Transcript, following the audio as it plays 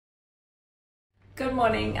Good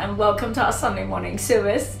morning and welcome to our Sunday morning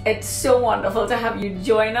service. It's so wonderful to have you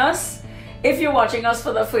join us. If you're watching us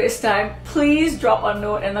for the first time, please drop a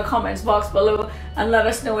note in the comments box below and let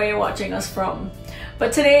us know where you're watching us from.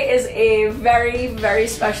 But today is a very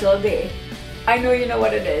special day. I know you know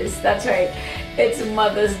what it is. That's right. It's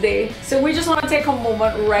Mother's Day. So we just want to take a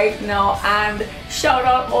moment right now and shout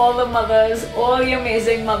out all the mothers, all the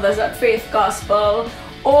amazing mothers at Faith Gospel,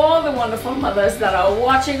 all the wonderful mothers that are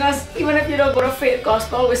watching us. Even if you don't go to Faith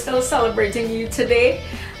Gospel, we're still celebrating you today,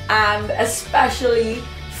 and especially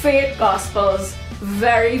Faith Gospel's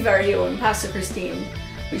very own Pastor Christine.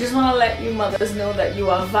 We just want to let you mothers know that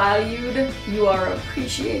you are valued, you are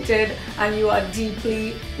appreciated, and you are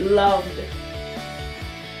deeply loved.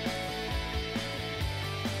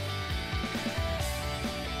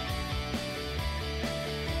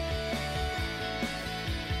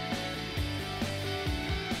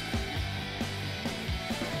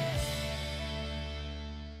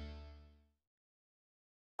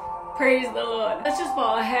 Praise the Lord. Let's just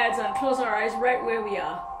bow our heads and close our eyes right where we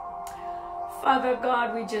are. Father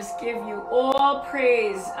God, we just give you all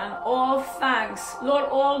praise and all thanks. Lord,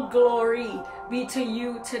 all glory be to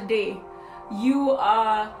you today. You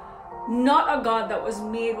are not a God that was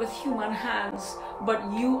made with human hands, but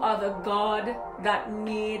you are the God that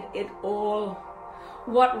made it all.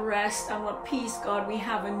 What rest and what peace, God, we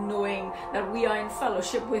have in knowing that we are in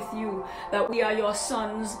fellowship with you, that we are your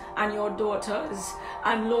sons and your daughters.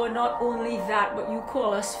 And Lord, not only that, but you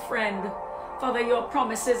call us friend. Father, your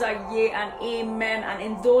promises are yea and amen, and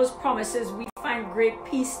in those promises we find great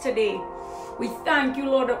peace today. We thank you,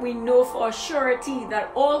 Lord, that we know for a surety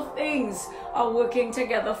that all things are working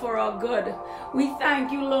together for our good. We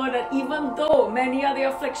thank you, Lord, that even though many are the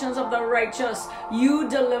afflictions of the righteous, you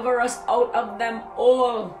deliver us out of them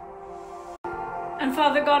all. And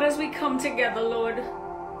Father God, as we come together, Lord,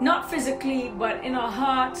 not physically, but in our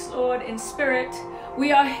hearts, Lord, in spirit,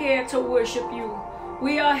 we are here to worship you.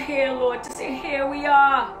 We are here, Lord, to say, here we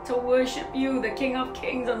are to worship you, the King of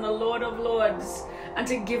Kings and the Lord of Lords, and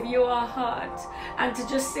to give you our heart, and to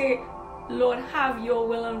just say, Lord, have your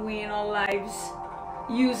will and way in our lives.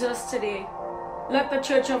 Use us today. Let the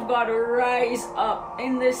Church of God rise up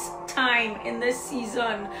in this time, in this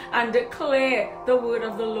season, and declare the word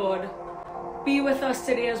of the Lord. Be with us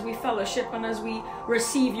today as we fellowship and as we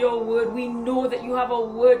receive your word. We know that you have a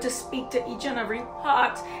word to speak to each and every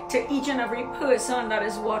heart, to each and every person that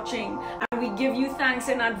is watching. And we give you thanks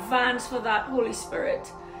in advance for that, Holy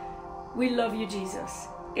Spirit. We love you, Jesus.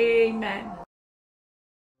 Amen.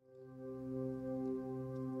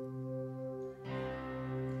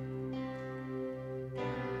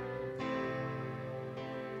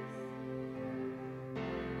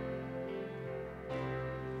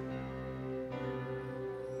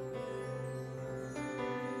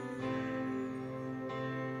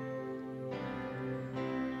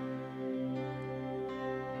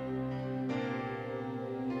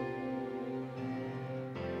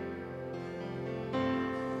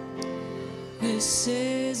 This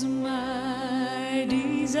is my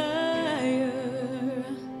desire,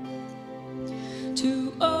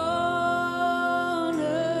 to honor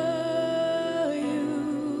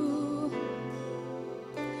you,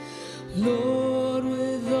 Lord,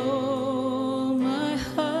 with all my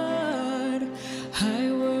heart.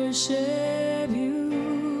 I worship you.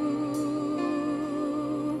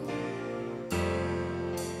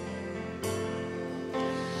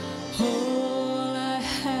 All I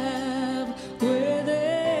have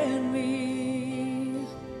within me,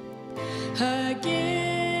 I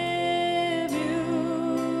give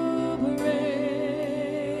you praise.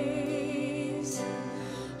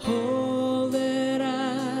 All that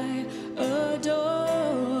I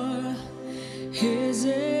adore is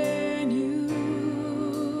in you.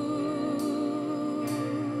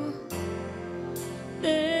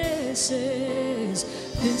 This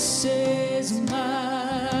is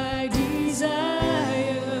my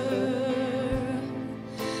desire,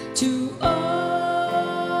 to honor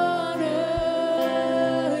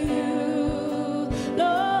you,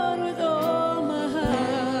 Lord, with all my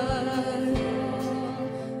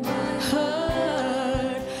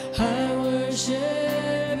heart, I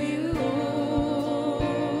worship you.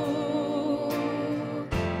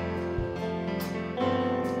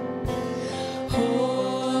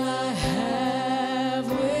 All I have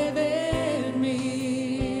within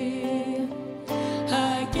me,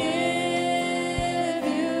 I give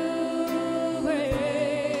you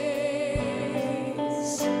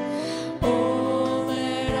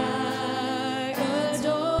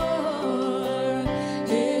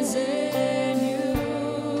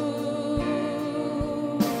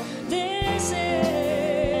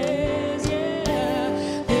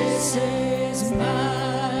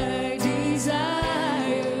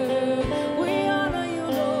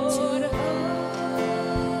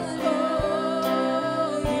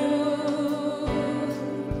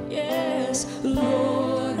yes,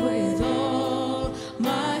 Lord, with all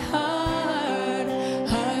my heart,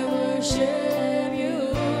 I worship you.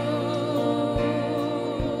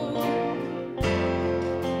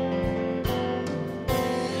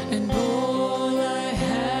 And all I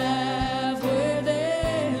have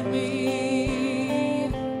within me,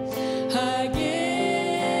 I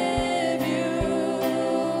give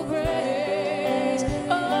you praise.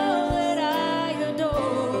 All that I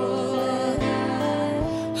adore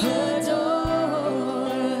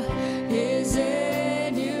is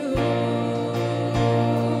in you.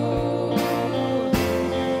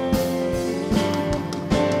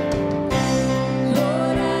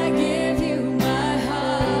 Lord, I give you my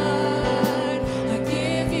heart, I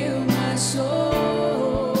give you my soul.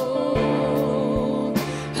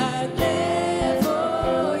 I live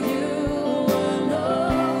for you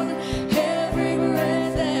alone. Every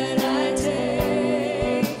breath that I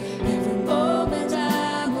take, every moment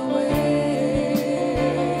I'm awake.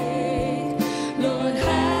 Lord,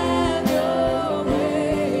 have your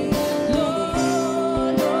way.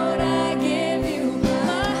 Lord, I give you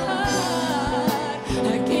my heart,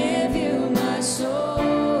 I give you my soul.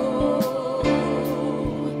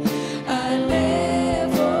 I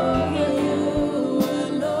live for you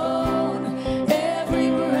alone. Every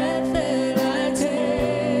breath that I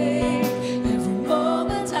take, every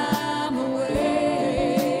moment I'm awake.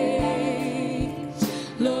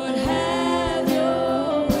 Lord, have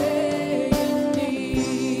your way in me.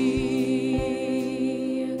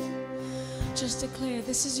 Just declare,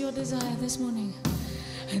 this is your desire this morning.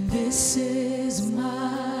 And this is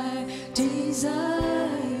my desire,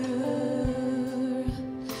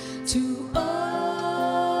 to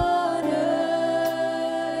honor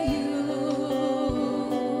you,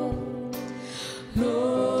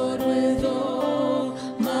 Lord, with all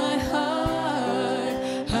my heart.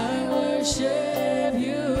 I worship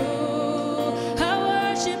you. I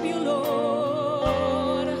worship you,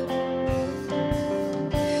 Lord.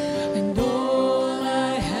 And all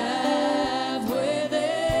I have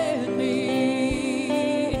within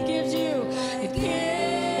me, it gives you, it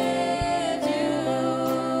gives you.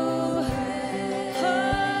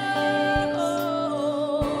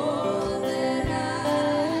 All that I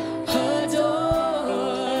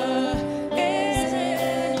adore is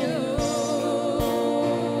in you.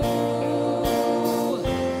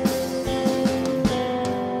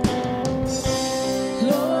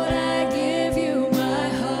 Lord, I give you my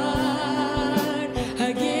heart,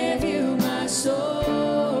 I give you my soul.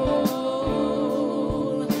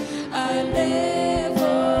 I live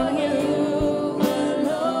for you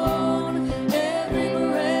alone. Every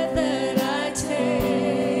breath that I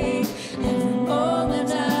take, every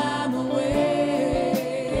moment I'm awake.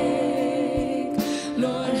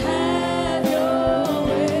 Lord, have your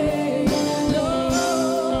way.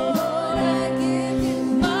 Lord, I give you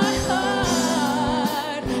my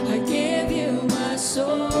heart, I give you my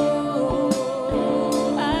soul.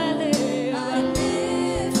 I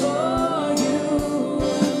live for you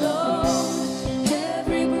alone.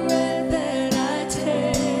 Every breath that I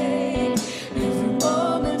take, every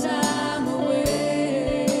moment I'm awake.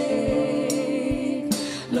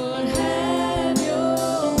 Lord, have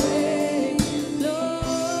your way. Lord,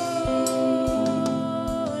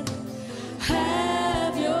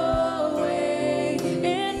 have your way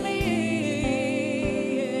in me.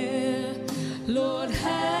 Lord,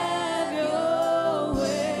 have your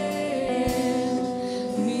way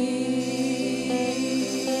in me.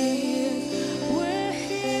 We're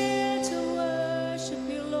here to worship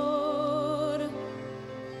you, Lord.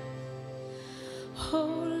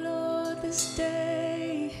 Oh Lord, this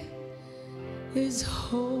day is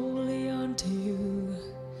holy unto you.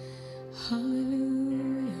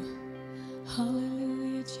 Hallelujah,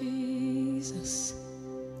 hallelujah, Jesus.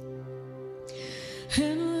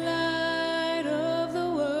 In light of the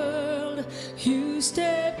world, you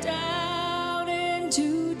step down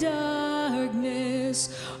into darkness.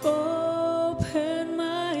 Open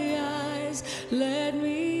my eyes, let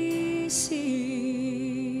me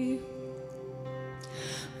see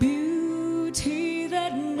beauty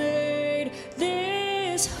that made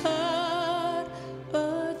this heart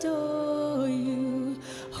adore you.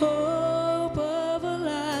 Hope of a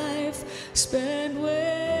life spent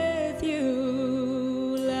with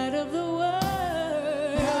you. Light of the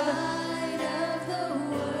world,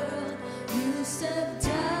 you step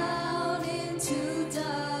down into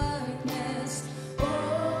darkness.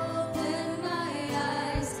 Open my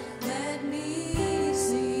eyes, let me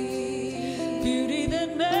see beauty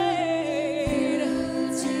that made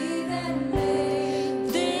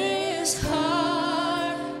this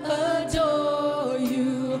heart adore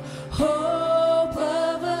you. Hope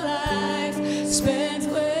of a life spent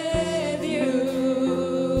with you.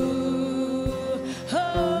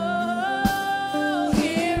 Oh,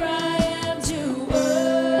 here I am to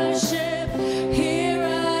worship. Here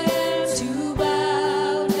I am to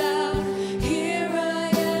bow down. Here I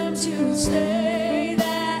am to say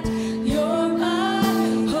that you're my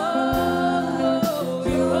home.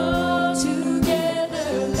 You're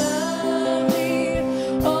altogether lovely,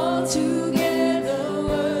 altogether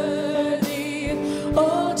worthy,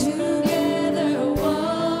 altogether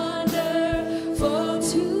wonderful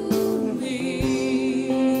to me.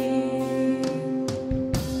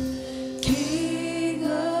 King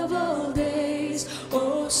of all days,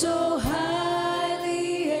 oh so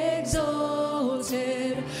highly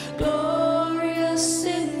exalted, glorious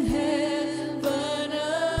in heaven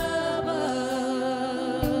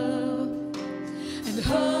above. And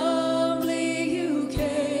humbly you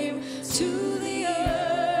came to the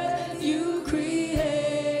earth, you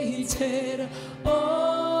created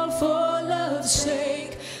all for love's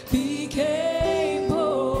sake, became poor.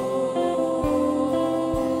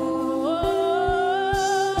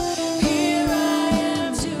 Here I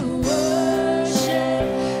am to worship,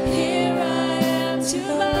 here I am to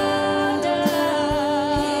bow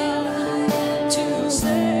down, to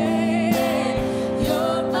say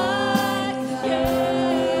you're my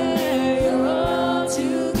God. You're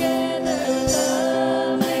altogether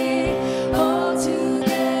lovely,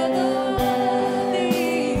 altogether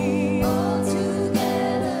worthy,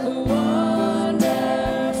 altogether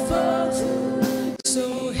wonderful. So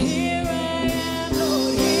here I am,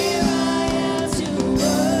 Lord, here I am to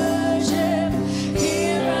worship,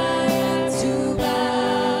 here I am to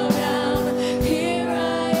bow down, here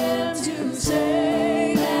I am to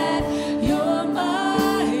say that you're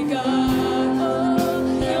my God.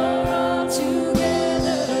 Oh, you're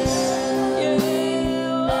altogether,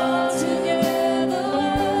 yeah, altogether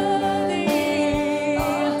worthy,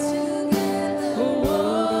 altogether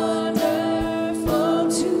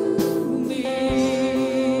wonderful to me.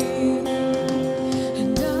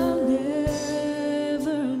 And I'll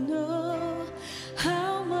never know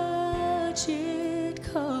how much it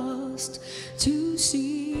cost to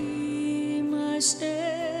see my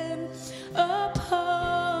sin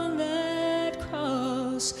upon that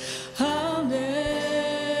cross. I'll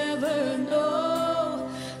never know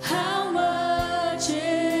how much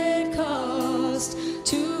it cost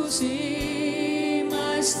to see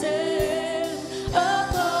my sin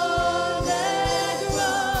upon that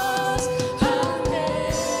cross. I'll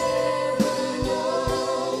never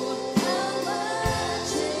know how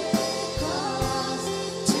much it cost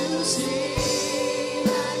to see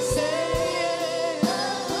my sin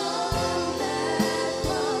upon that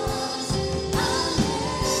cross. I'll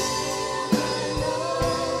never know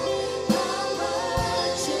how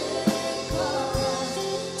much it cost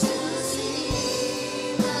to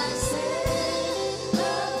see my sin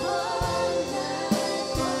upon that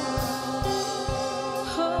cross.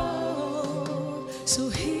 Oh, so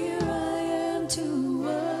here I am to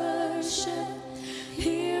worship,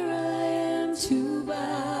 here I am to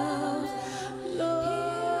bow,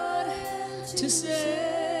 Lord, to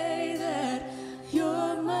say that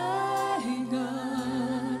you're my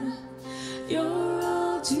God. You're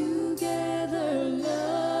altogether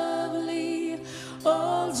lovely,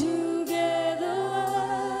 altogether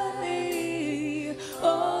worthy,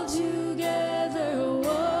 altogether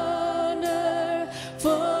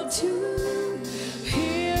wonderful to.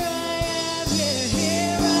 Here I am, yeah,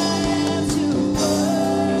 here I am to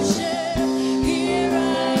worship, here I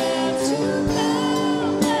am to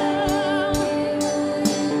bow down,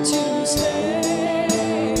 to say,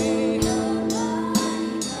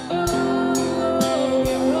 oh,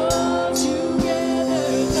 you're altogether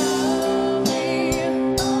lovely,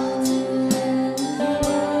 altogether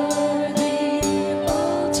worthy,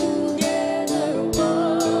 altogether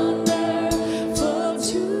wonderful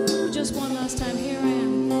to. Just one last time, here I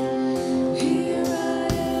am. Here I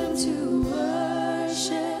am to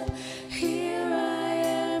worship, here I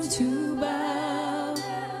am to bow,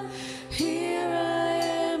 here I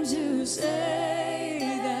am to say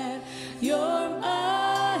that you're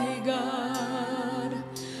my God.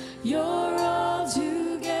 You're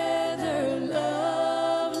altogether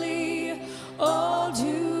lovely,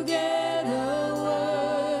 altogether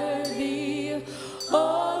worthy,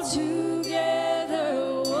 altogether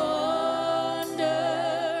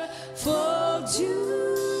wonderful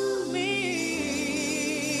to me.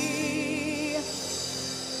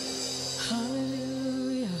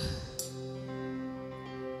 Hallelujah.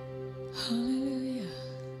 Hallelujah.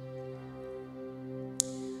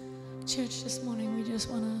 Church, this morning we just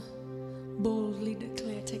want to boldly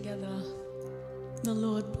declare together, the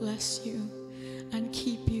Lord bless you and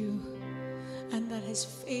keep you, and that his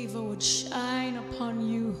favor would shine upon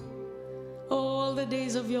you all the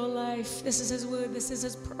days of your life. This is his word, this is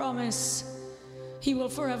his promise. He will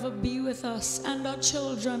forever be with us and our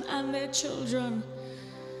children and their children.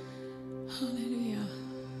 Hallelujah.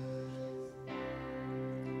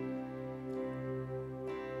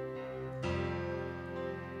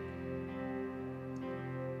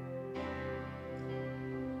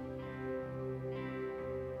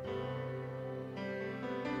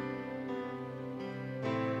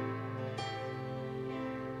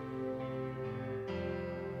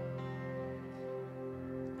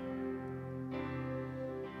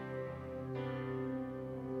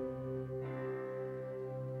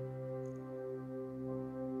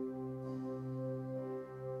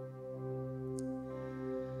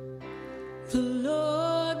 The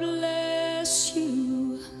Lord bless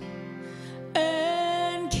you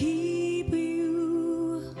and keep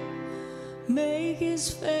you. Make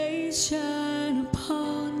his face shine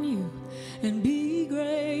upon you and be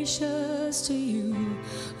gracious to you.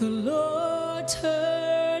 The Lord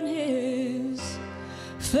turn his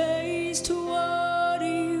face toward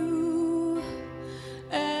you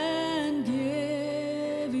and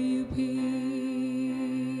give you peace.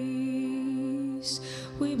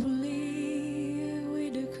 We believe.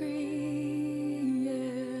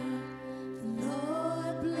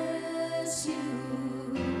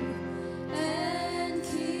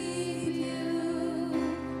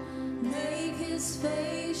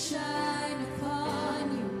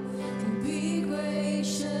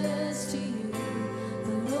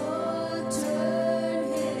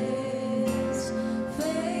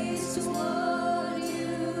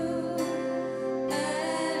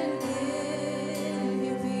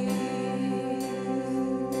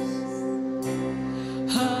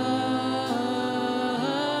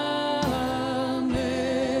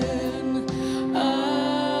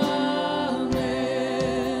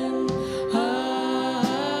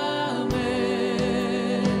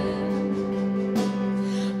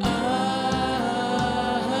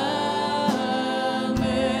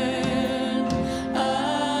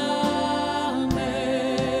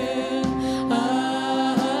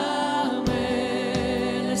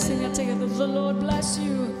 The Lord bless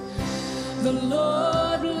you. The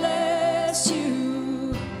Lord bless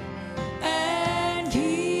you and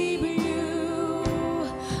keep you.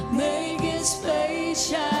 Make his face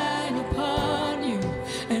shine upon you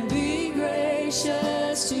and be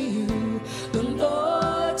gracious to you. The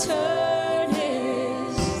Lord turn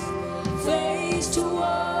his face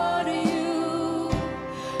toward you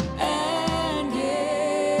and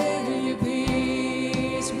give you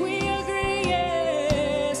peace. We agree,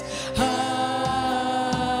 yes.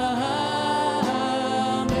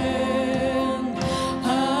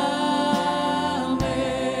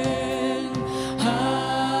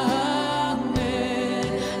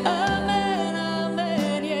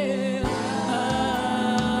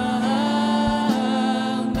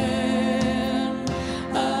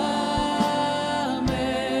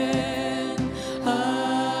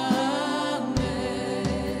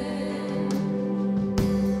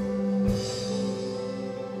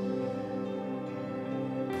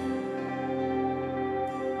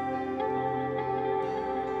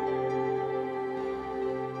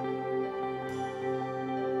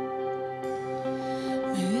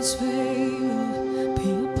 His favor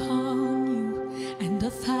be upon you and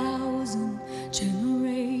 1,000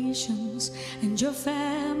 generations, and your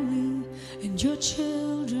family and your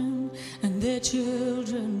children and their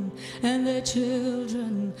children and their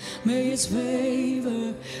children. May his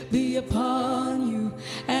favor be upon you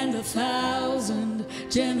and 1,000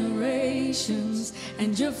 generations,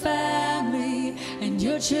 and your family and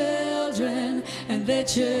your children and their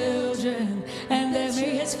children and their.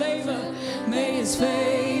 May his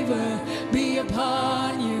favor be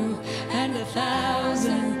upon you and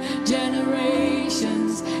 1,000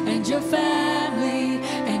 generations, and your family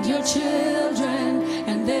and your children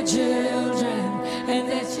and their children and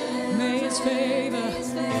their children. May his favor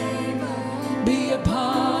be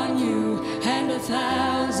upon you and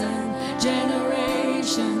 1,000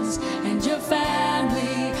 generations, and your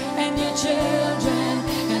family and your children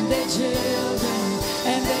and their children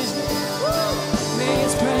and their children. May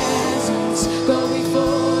his presence go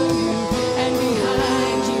before you and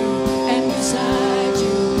behind you and beside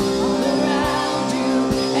you, all around you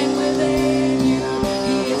and within you.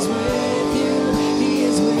 He is with you, he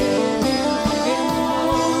is with you in the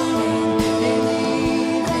morning, in the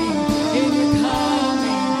evening, in your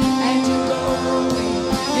coming and your going,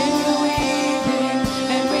 in your weeping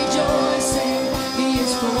and rejoicing. He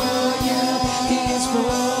is for you, he is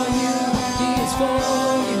for you, he is for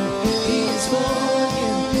you, he is for you.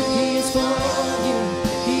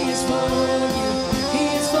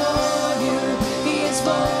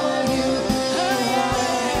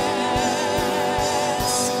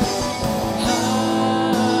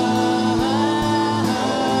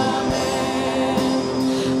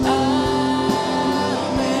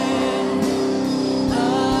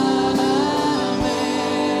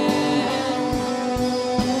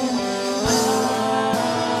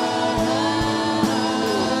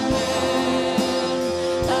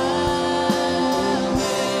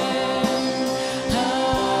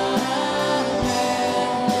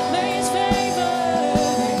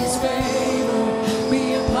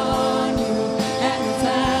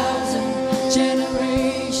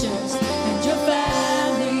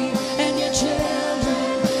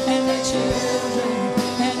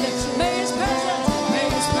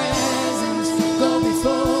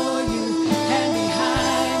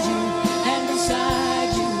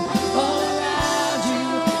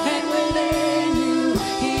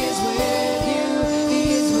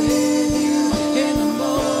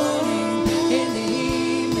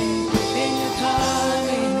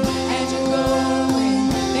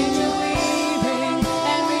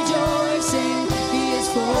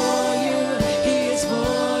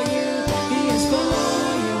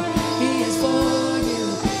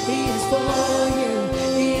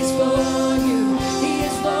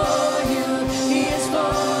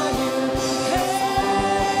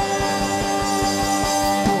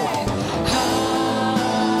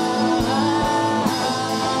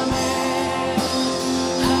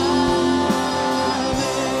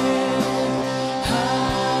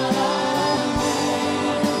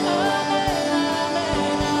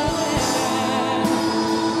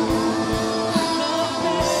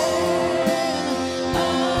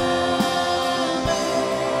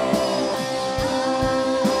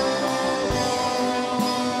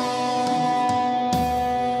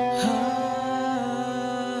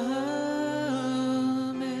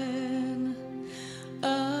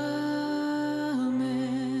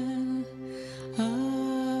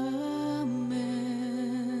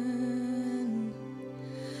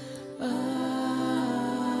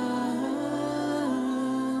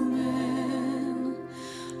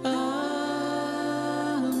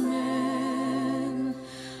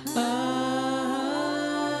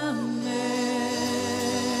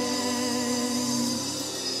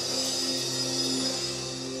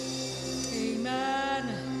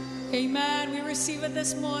 Amen. We receive it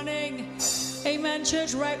this morning. Amen,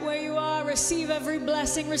 church, right where you are. Receive every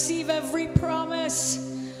blessing. Receive every promise.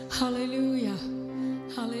 Hallelujah.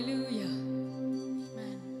 Hallelujah.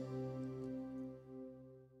 Amen.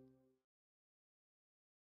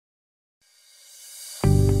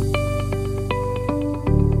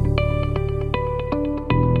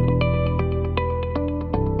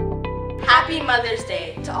 Happy Mother's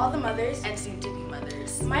Day to all the mothers and soon-to-be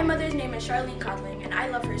mothers. My mother's name is Charlene Codling, and I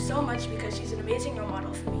love her so much because she's an amazing role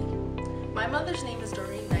model for me. My mother's name is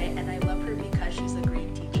Doreen Knight, and I love her because she's a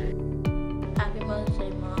great teacher. Happy Mother's Day,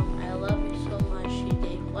 Mom. I love you so much. You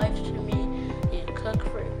gave life to me, you cook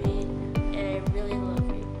for me, and I really love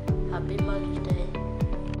you. Happy Mother's Day.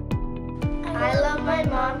 I love my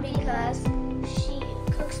mom because she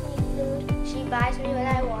cooks me food, she buys me what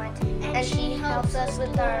I want, and she helps us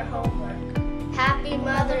with our homework. Happy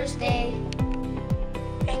Mother's Day.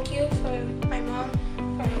 Thank you for my mom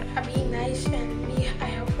for being nice, and me, I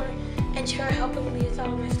help her, and her helping me with all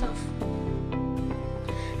my stuff.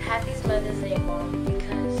 Happy Mother's Day, Mom,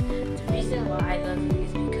 because the reason why I love you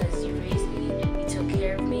is because you raised me, you took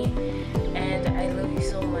care of me, and I love you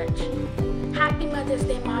so much. Happy Mother's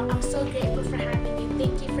Day, Mom. I'm so grateful for having you.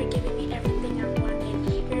 Thank you for giving me everything I wanted.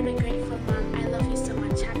 You're a grateful mom. I love you so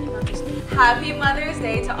much. Happy Mother's Day. Happy Mother's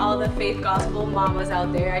Day to all the Faith Gospel mamas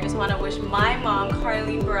out there. I just want to wish my mom,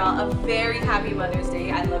 Carlene Burrell, a very happy Mother's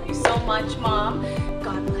Day. I love you so much, Mom.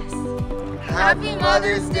 God bless. Happy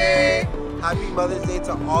Mother's Day! Happy Mother's Day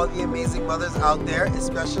to all the amazing mothers out there,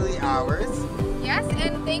 especially ours. Yes,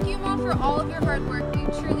 and thank you, Mom, for all of your hard work. We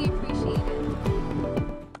truly appreciate it.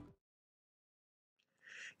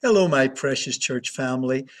 Hello, my precious church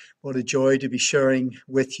family. What a joy to be sharing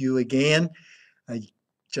with you again. I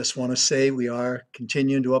just want to say we are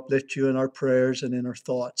continuing to uplift you in our prayers and in our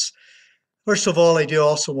thoughts. First of all, I do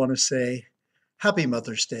also want to say Happy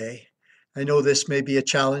Mother's Day. I know this may be a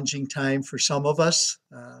challenging time for some of us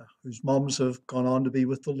whose moms have gone on to be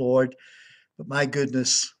with the Lord, but my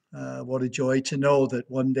goodness, what a joy to know that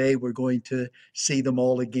one day we're going to see them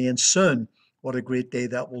all again soon. What a great day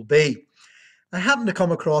that will be. I happened to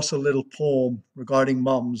come across a little poem regarding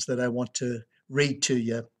mums that I want to read to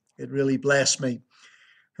you. It really blessed me.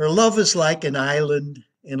 Her love is like an island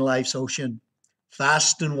in life's ocean,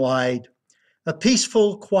 vast and wide, a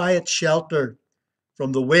peaceful, quiet shelter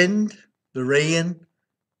from the wind, the rain,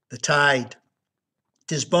 the tide.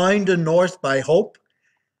 'Tis bounded north by hope,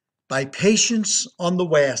 by patience on the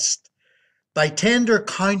west, by tender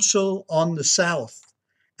counsel on the south,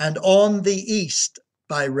 and on the east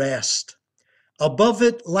by rest. Above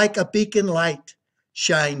it, like a beacon light,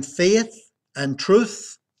 shine faith and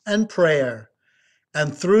truth and prayer.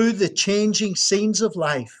 And through the changing scenes of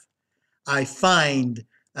life, I find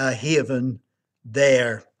a haven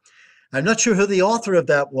there. I'm not sure who the author of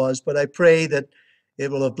that was, but I pray that it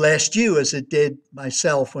will have blessed you as it did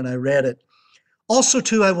myself when I read it. Also,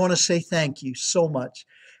 too, I want to say thank you so much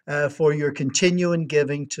for your continuing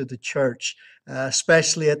giving to the church,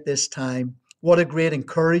 especially at this time. What a great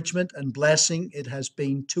encouragement and blessing it has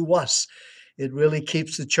been to us. It really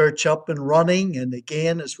keeps the church up and running. And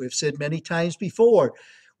again, as we've said many times before,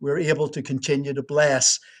 we're able to continue to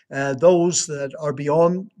bless those that are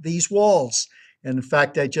beyond these walls. And in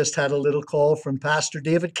fact, I just had a little call from Pastor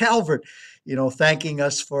David Calvert, thanking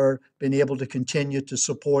us for being able to continue to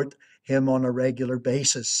support him on a regular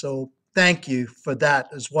basis. So thank you for that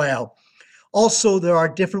as well. Also, there are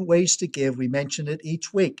different ways to give. We mention it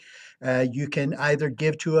each week. You can either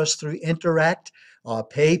give to us through Interact,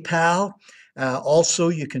 PayPal. Also,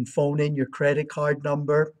 you can phone in your credit card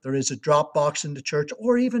number. There is a drop box in the church,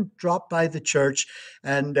 or even drop by the church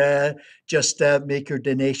and just make your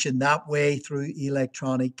donation that way through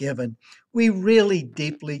electronic giving. We really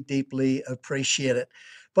deeply, deeply appreciate it.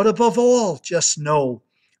 But above all, just know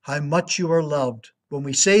how much you are loved. When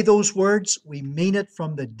we say those words, we mean it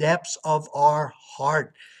from the depths of our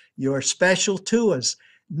heart. You are special to us.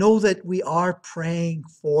 Know that we are praying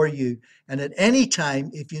for you. And at any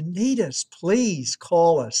time, if you need us, please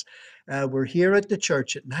call us. We're here at the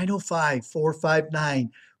church at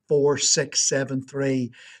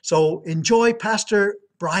 905-459-4673. So enjoy Pastor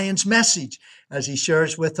Brian's message as he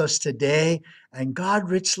shares with us today. And God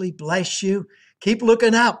richly bless you. Keep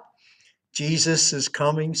looking up. Jesus is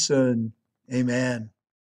coming soon. Amen.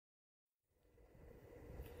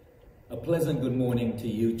 A pleasant good morning to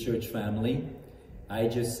you, church family.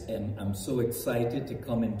 I'm so excited to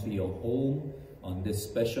come into your home on this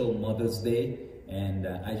special Mother's Day. And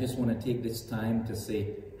I just want to take this time to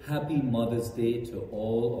say Happy Mother's Day to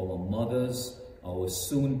all our mothers, our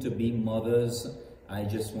soon-to-be mothers. I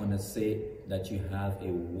just want to say that you have a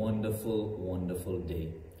wonderful, wonderful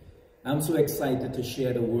day. I'm so excited to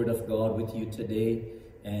share the Word of God with you today,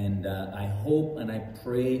 and I hope and I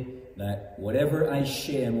pray that whatever I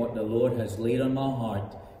share and what the Lord has laid on my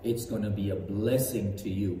heart, it's going to be a blessing to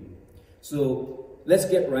you. So let's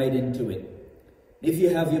get right into it. If you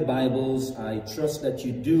have your Bibles, I trust that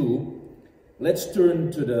you do. Let's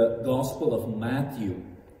turn to the Gospel of Matthew.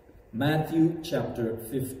 Matthew chapter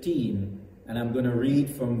 15, and I'm going to read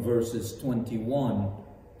from verses 21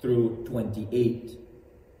 through 28.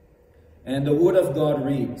 And the Word of God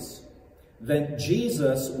reads, "Then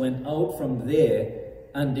Jesus went out from there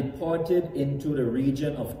and departed into the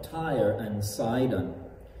region of Tyre and Sidon.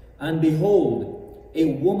 And behold, a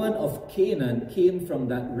woman of Canaan came from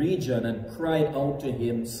that region and cried out to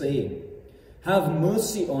him, saying, 'Have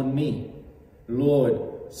mercy on me, Lord,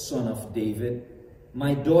 Son of David.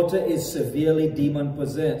 My daughter is severely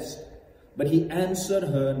demon-possessed.' But he answered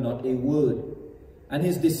her not a word. And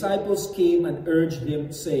his disciples came and urged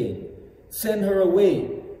him, saying, 'Send her away,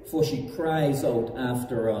 for she cries out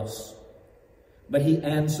after us.' But he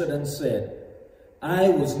answered and said,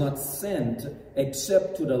 'I was not sent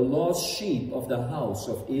except to the lost sheep of the house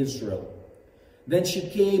of Israel.' Then she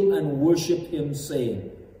came and worshipped him,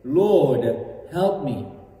 saying, 'Lord, help me.'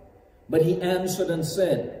 But he answered and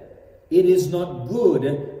said, 'It is not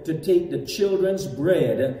good to take the children's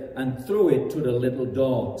bread and throw it to the little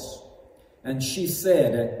dogs.' And she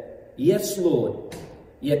said, 'Yes, Lord,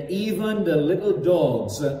 yet even the little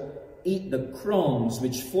dogs eat the crumbs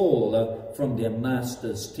which fall from their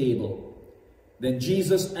master's table.' Then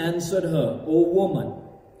Jesus answered her, 'O woman,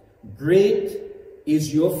 great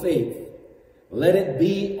is your faith. Let it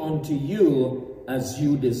be unto you as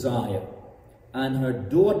you desire.' And her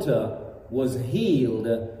daughter was healed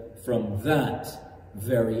from that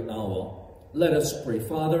very hour." Let us pray.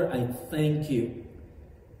 Father, I thank you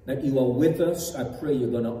that you are with us. I pray you're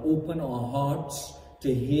going to open our hearts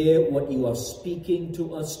to hear what you are speaking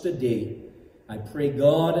to us today. I pray,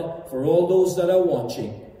 God, for all those that are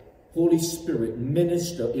watching, Holy Spirit,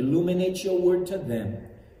 minister, illuminate your word to them.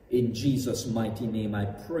 In Jesus' mighty name I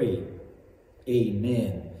pray.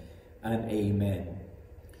 Amen and amen.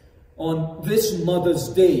 On this Mother's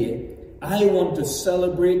Day, I want to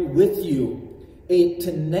celebrate with you a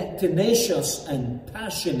tenacious and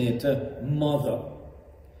passionate mother.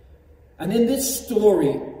 And in this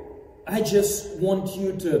story, I just want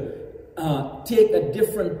you to take a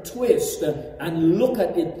different twist and look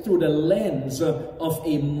at it through the lens of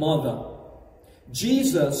a mother.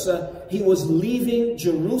 Jesus, he was leaving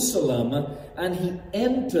Jerusalem and he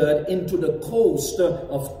entered into the coast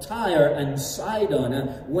of Tyre and Sidon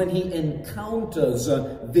when he encounters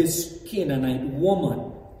this Canaanite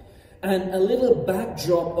woman. And a little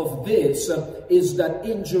backdrop of this is that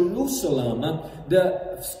in Jerusalem,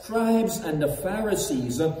 the scribes and the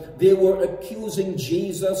Pharisees, they were accusing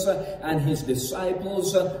Jesus and his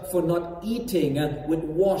disciples for not eating with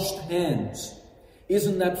washed hands.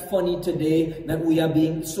 Isn't that funny today that we are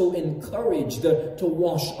being so encouraged to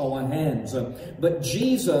wash our hands? But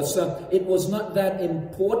Jesus, it was not that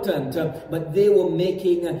important, but they were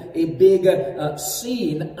making a big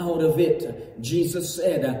scene out of it. Jesus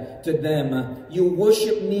said to them, "You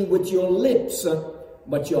worship me with your lips,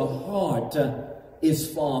 but your heart is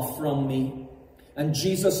far from me." And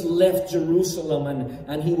Jesus left Jerusalem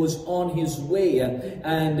and he was on his way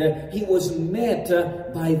and he was met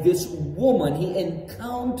by this woman. He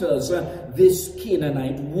encounters this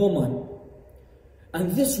Canaanite woman.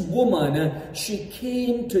 And this woman, she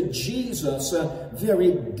came to Jesus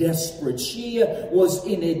very desperate. She was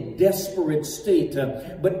in a desperate state.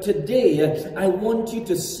 But today, I want you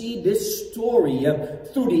to see this story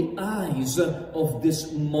through the eyes of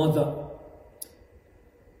this mother.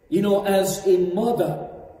 You know, as a mother,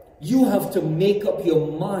 you have to make up your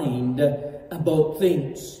mind about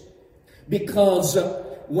things. Because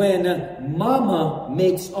when mama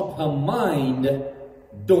makes up her mind,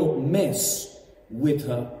 don't mess with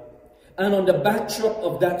her. And on the backdrop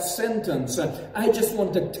of that sentence, I just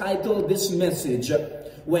want to title this message,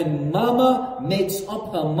 "When Mama Makes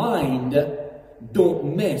Up Her Mind,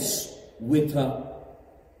 Don't Mess with Her."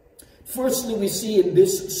 Firstly, we see in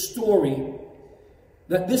this story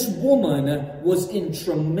that this woman was in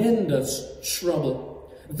tremendous trouble.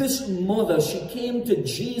 This mother, she came to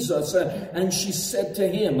Jesus and she said to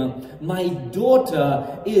him, "My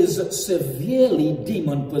daughter is severely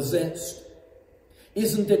demon-possessed."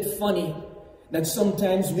 Isn't it funny that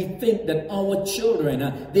sometimes we think that our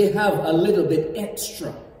children, they have a little bit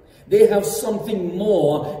extra? They have something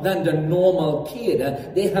more than the normal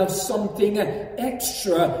kid. They have something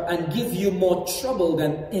extra and give you more trouble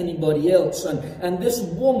than anybody else. And this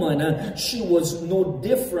woman, she was no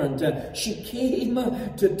different. She came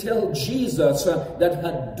to tell Jesus that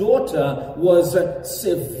her daughter was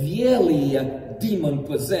severely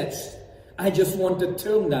demon-possessed. I just want to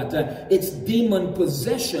term that. It's demon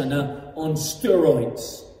possession on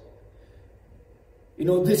steroids. You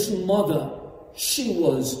know, this mother, she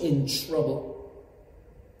was in trouble.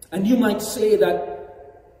 And you might say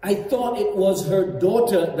that I thought it was her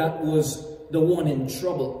daughter that was the one in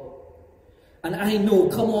trouble. And I know,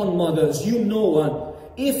 come on mothers, you know,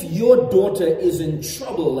 if your daughter is in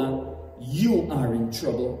trouble, you are in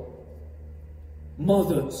trouble.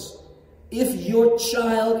 Mothers, if your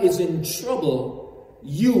child is in trouble,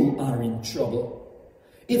 you are in trouble.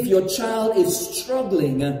 If your child is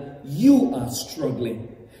struggling, you are struggling.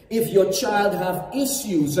 If your child have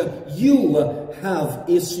issues, you have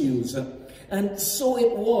issues. And so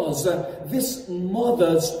it was, this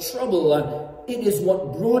mother's trouble, it is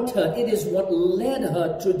what brought her, it is what led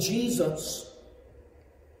her to Jesus.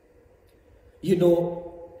 You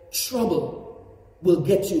know, trouble will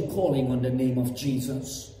get you calling on the name of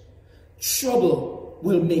Jesus. Trouble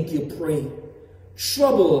will make you pray.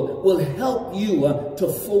 Trouble will help you to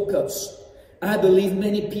focus. I believe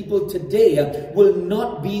many people today will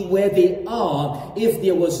not be where they are if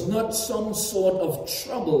there was not some sort of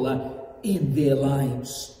trouble in their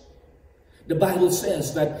lives. The Bible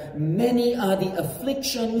says that many are the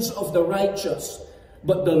afflictions of the righteous,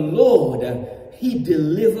 but the Lord, He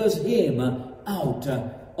delivers him out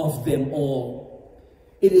of them all.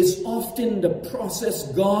 It is often the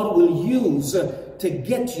process God will use to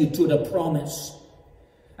get you to the promise.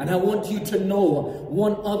 And I want you to know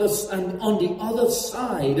and on the other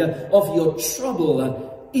side of your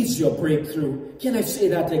trouble is your breakthrough. Can I say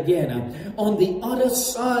that again? On the other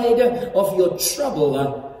side of your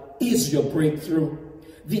trouble is your breakthrough.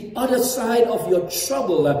 The other side of your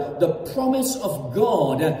trouble, the promise of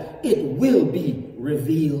God, it will be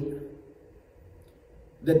revealed.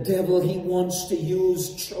 The devil, he wants to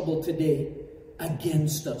use trouble today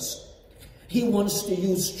against us. He wants to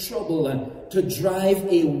use trouble to drive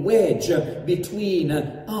a wedge between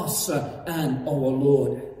us and our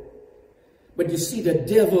Lord. But you see, the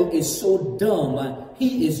devil is so dumb,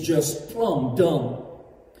 he is just plumb dumb.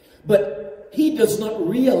 But he does not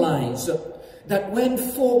realize that when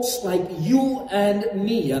folks like you and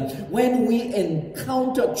me, when we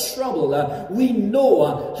encounter trouble, we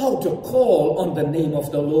know how to call on the name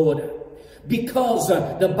of the Lord. Because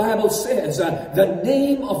the Bible says the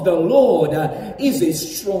name of the Lord is a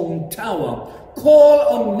strong tower. Call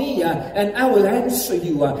on me and I will answer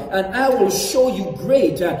you and I will show you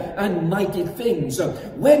great and mighty things.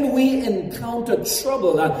 When we encounter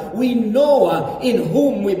trouble, we know in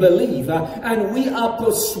whom we believe and we are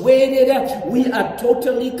persuaded, we are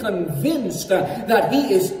totally convinced that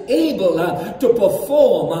He is able to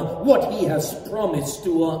perform what He has promised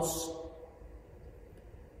to us.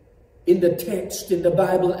 In the text in the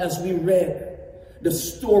Bible as we read the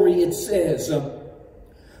story, it says,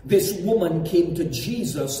 this woman came to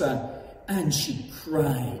Jesus and she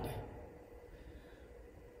cried.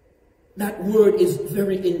 That word is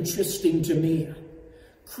very interesting to me.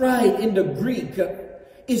 Cried in the Greek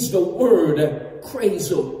is the word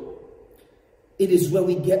krazo. It is where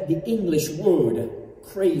we get the English word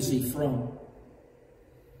crazy from.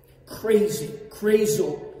 Crazy,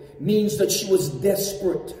 krazo, means that she was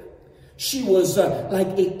desperate. She was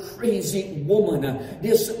like a crazy woman.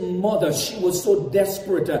 This mother, she was so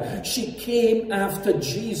desperate. She came after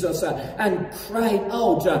Jesus and cried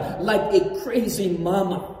out like a crazy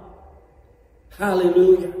mama.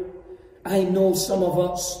 Hallelujah. I know some of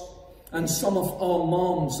us and some of our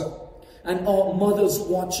moms and our mothers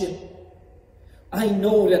watching. I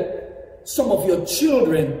know that some of your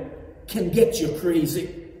children can get you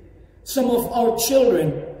crazy. Some of our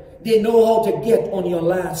children, they know how to get on your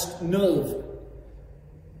last nerve.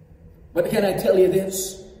 But can I tell you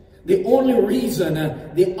this? The only reason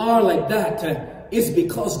they are like that is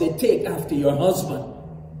because they take after your husband.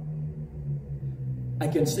 I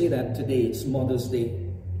can say that today. It's Mother's Day.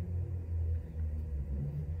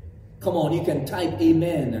 Come on, you can type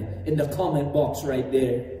amen in the comment box right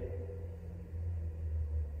there.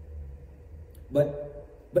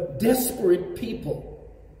 But desperate people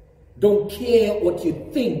don't care what you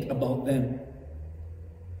think about them,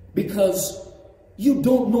 because you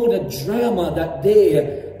don't know the drama that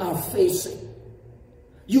they are facing.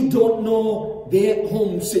 You don't know their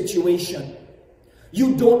home situation.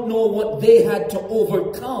 You don't know what they had to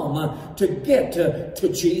overcome to get to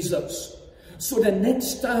Jesus. So the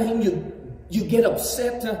next time you get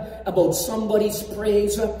upset about somebody's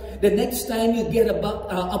praise, the next time you get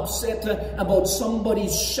upset about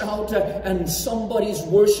somebody's shout and somebody's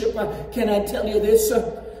worship, can I tell you this?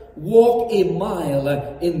 Walk a mile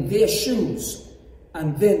in their shoes,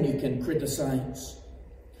 and then you can criticize.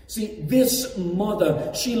 See, this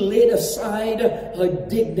mother, she laid aside her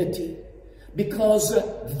dignity because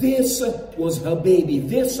this was her baby.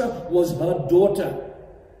 This was her daughter.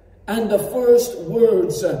 And the first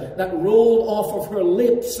words that rolled off of her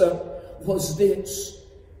lips was this: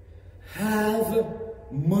 have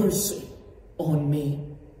mercy on me.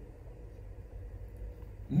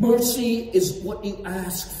 Mercy is what you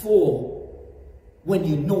ask for when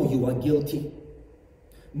you know you are guilty.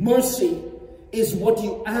 Mercy is what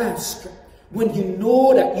you ask when you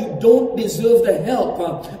know that you don't deserve the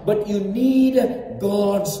help, but you need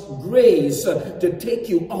God's grace to take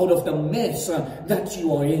you out of the mess that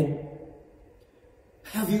you are in.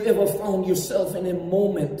 Have you ever found yourself in a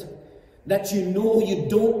moment that you know you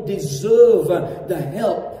don't deserve the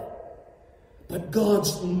help, but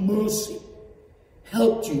God's mercy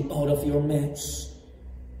helped you out of your mess?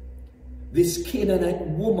 This Canaanite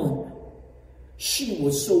woman, she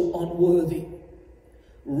was so unworthy,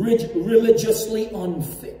 religiously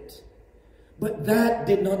unfit, but that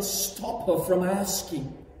did not stop her from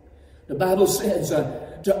asking. The Bible says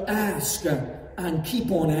to ask and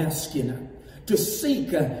keep on asking, to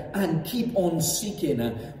seek and keep on seeking,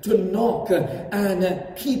 to knock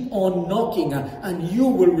and keep on knocking, and you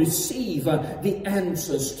will receive the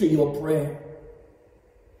answers to your prayer.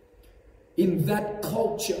 In that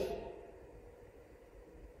culture,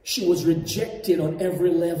 she was rejected on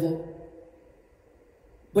every level.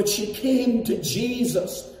 But she came to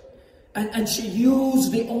Jesus, and she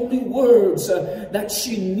used the only words that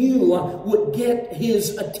she knew would get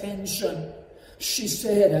his attention. She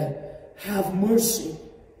said, have mercy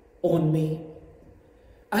on me.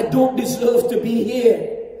 I don't deserve to be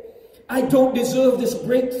here. I don't deserve this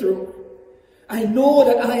breakthrough. I know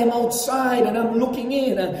that I am outside and I'm looking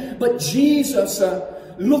in, but Jesus,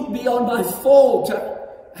 look beyond my fault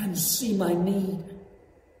and see my need.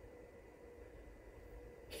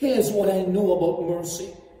 Here's what I know about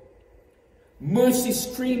mercy. Mercy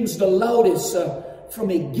screams the loudest from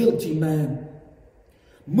a guilty man.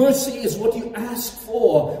 Mercy is what you ask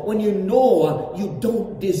for when you know you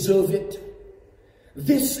don't deserve it.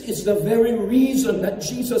 This is the very reason that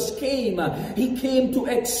Jesus came. He came to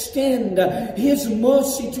extend his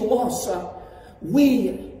mercy to us,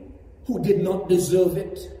 we who did not deserve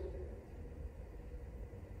it.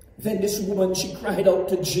 Then this woman, she cried out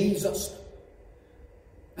to Jesus.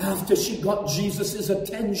 After she got Jesus'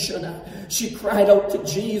 attention, she cried out to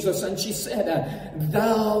Jesus and she said,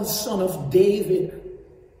 thou son of David.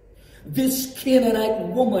 This Canaanite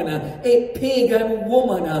woman, a pagan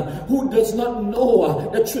woman who does not know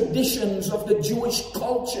the traditions of the Jewish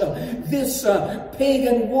culture, this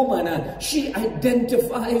pagan woman, she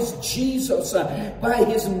identifies Jesus by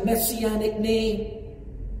his messianic name.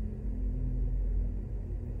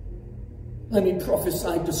 Let me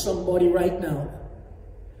prophesy to somebody right now.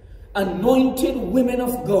 Anointed women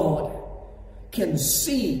of God can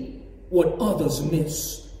see what others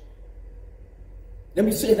miss. Let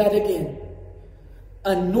me say that again.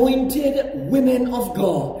 Anointed women of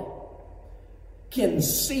God can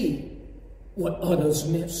see what others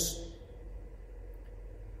miss.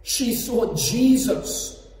 She saw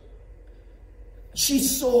Jesus. She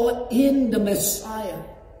saw in the Messiah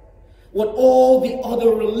what all the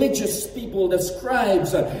other religious people, the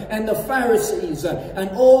scribes and the Pharisees and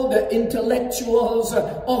all the intellectuals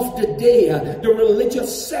of the day, the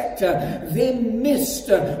religious sect, they missed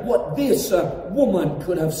what this woman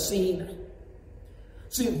could have seen.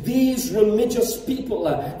 See, these religious people,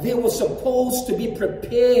 they were supposed to be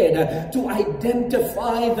prepared to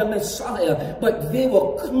identify the Messiah, but they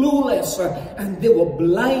were clueless and they were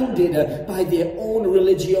blinded by their own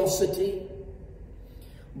religiosity.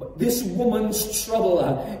 But this woman's trouble,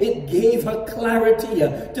 it gave her clarity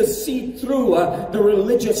to see through the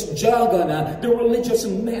religious jargon, the religious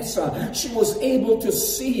mess. She was able to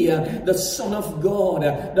see the Son of God,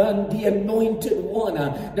 the Anointed One,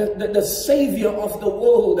 the Savior of the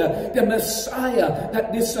world, the Messiah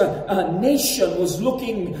that this nation was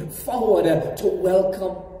looking forward to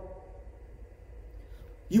welcome.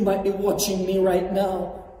 You might be watching me right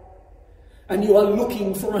now, and you are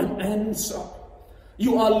looking for an answer.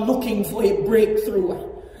 You are looking for a breakthrough.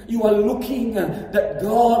 You are looking that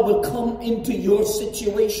God will come into your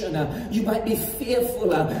situation. You might be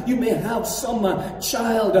fearful. You may have some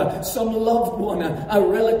child, some loved one, a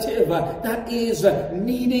relative that is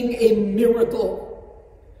needing a miracle.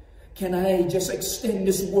 Can I just extend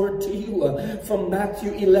this word to you from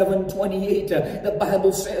Matthew 11:28? The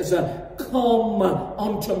Bible says, come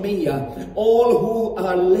unto me, all who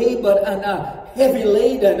are labored and are heavy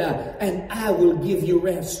laden, and I will give you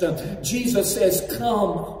rest. Jesus says,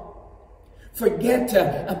 come. Forget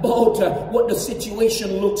about what the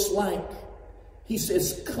situation looks like. He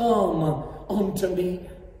says, come unto me.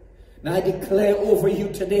 Now I declare over you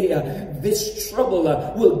today, this trouble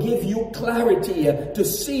will give you clarity to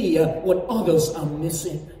see what others are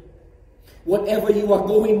missing. Whatever you are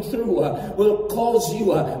going through will cause you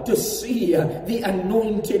to see the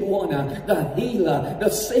anointed one, the healer, the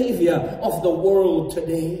savior of the world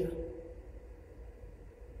today.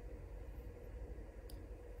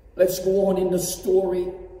 Let's go on in the story.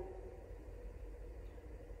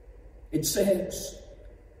 It says,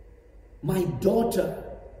 my daughter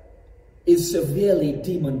is severely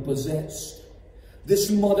demon-possessed.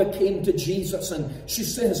 This mother came to Jesus and she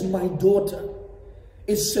says, my daughter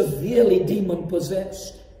is severely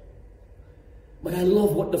demon-possessed. But I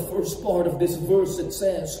love what the first part of this verse it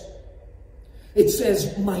says. It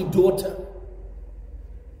says, my daughter.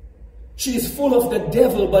 She is full of the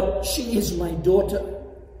devil, but she is my daughter.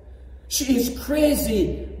 She is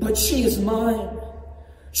crazy, but she is mine.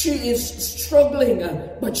 She is struggling,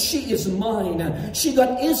 but she is mine. She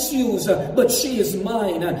got issues, but she is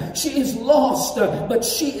mine. She is lost, but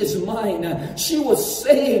she is mine. She was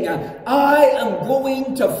saying, I am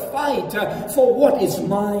going to fight for what is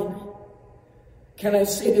mine. Can I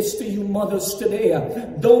say this to you mothers today?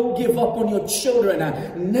 Don't give up on your children.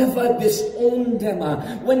 Never disown them.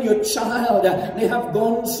 When your child, they have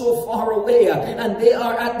gone so far away and they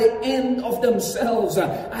are at the end of themselves,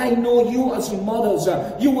 I know you as mothers,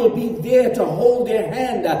 you will be there to hold their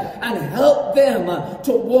hand and help them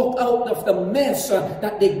to walk out of the mess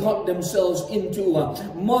that they got themselves into.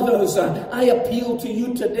 Mothers, I appeal to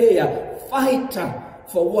you today, fight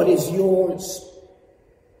for what is yours.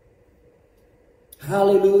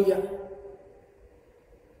 Hallelujah.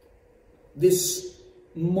 This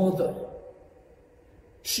mother,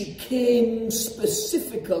 she came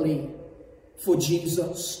specifically for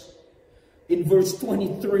Jesus. In verse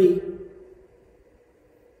 23,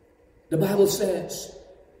 the Bible says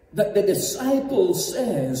that the disciple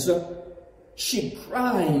says, she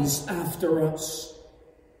cries after us.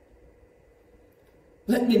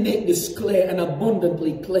 Let me make this clear and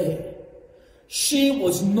abundantly clear. She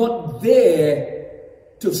was not there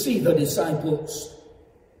to see the disciples.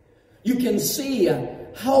 You can see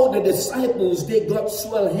how the disciples, they got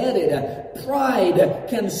swell-headed. Pride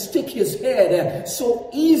can stick his head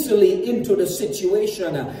so easily into the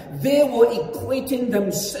situation. They were equating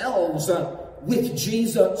themselves with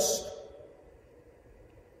Jesus.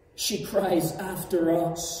 She cries after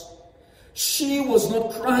us. She was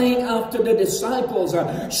not crying after the disciples.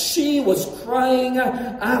 She was crying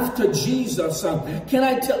after Jesus. Can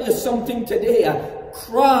I tell you something today?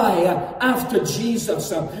 Cry after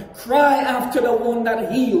Jesus. Cry after the one that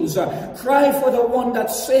heals. Cry for the one that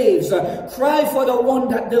saves. Cry for the one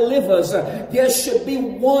that delivers. There should be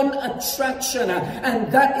one attraction, and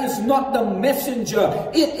that is not the messenger.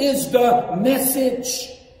 It is the message.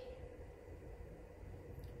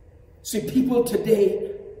 See, people today,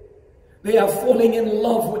 they are falling in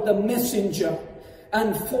love with the messenger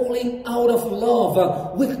and falling out of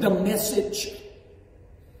love with the message.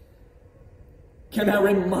 Can I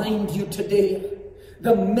remind you today,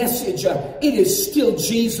 the message, it is still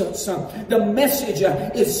Jesus. The message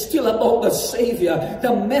is still about the Savior.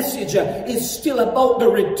 The message is still about the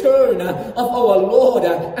return of our Lord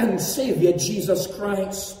and Savior Jesus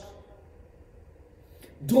Christ.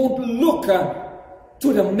 Don't look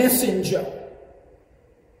to the messenger.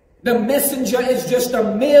 The messenger is just a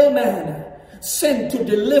mailman sent to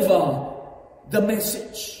deliver the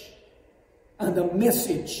message. And the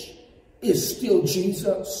message is still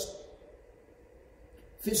Jesus.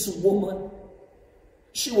 This woman,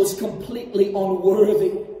 she was completely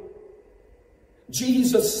unworthy.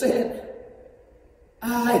 Jesus said,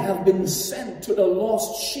 I have been sent to the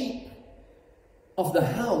lost sheep of the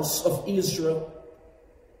house of Israel.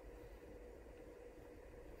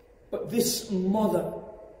 But this mother,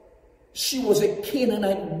 she was a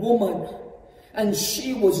Canaanite woman, and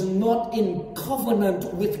she was not in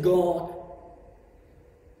covenant with God.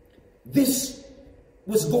 This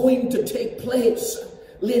was going to take place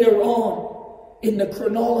later on in the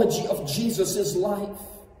chronology of Jesus' life.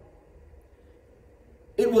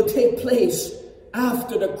 It will take place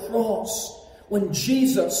after the cross, when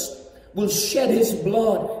Jesus will shed his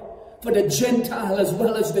blood for the Gentile as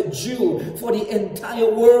well as the Jew, for the entire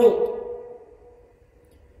world.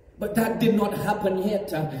 But that did not happen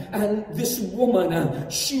yet. And this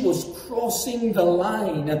woman, she was crossing the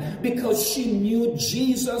line because she knew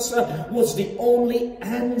Jesus was the only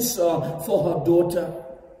answer for her daughter.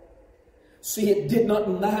 See, it did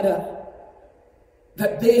not matter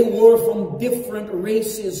that they were from different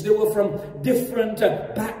races, they were from different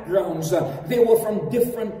backgrounds, they were from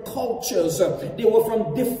different cultures, they were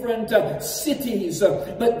from different cities.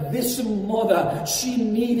 But this mother, she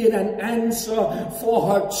needed an answer for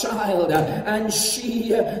her child, and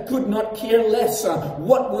she could not care less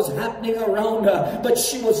what was happening around her, but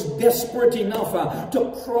she was desperate enough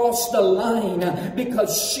to cross the line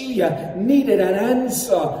because she needed an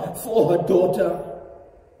answer for her daughter.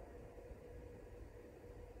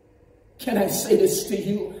 Can I say this to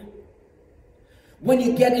you? When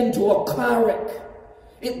you get into a car wreck,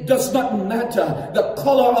 it does not matter the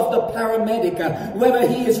color of the paramedic, whether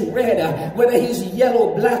he is red, whether he's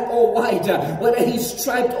yellow, black or white, whether he's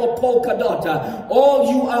striped or polka dot.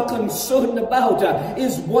 All you are concerned about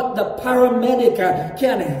is what the paramedic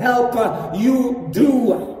can help you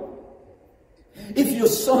do. If your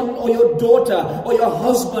son or your daughter or your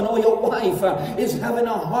husband or your wife is having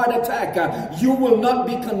a heart attack, you will not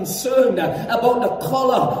be concerned about the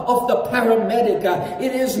color of the paramedic.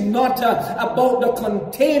 It is not about the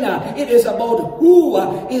container. It is about who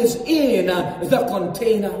is in the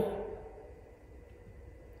container.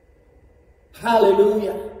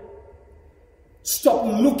 Hallelujah. Stop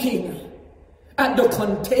looking at the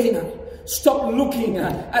container. Stop looking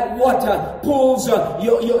at what pulls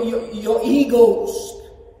your egos.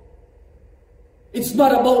 It's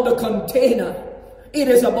not about the container. It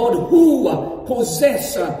is about who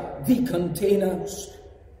possess the containers.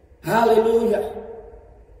 Hallelujah.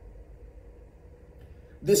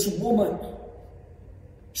 This woman,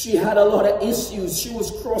 she had a lot of issues. She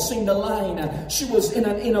was crossing the line. She was in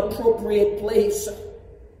an inappropriate place.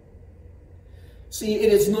 See,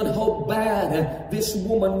 it is not how bad this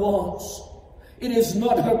woman was. It is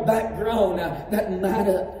not her background that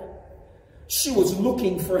mattered. She was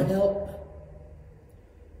looking for help.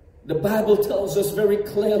 The Bible tells us very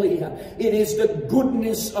clearly, it is the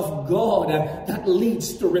goodness of God that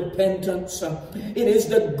leads to repentance. It is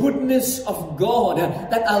the goodness of God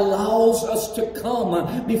that allows us to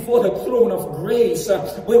come before the throne of grace,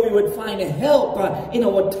 where we would find help in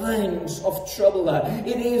our times of trouble.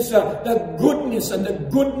 It is the goodness and the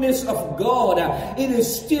goodness of God. It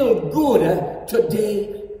is still good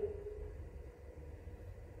today.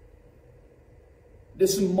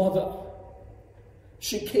 This mother,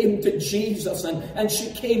 she came to Jesus, and she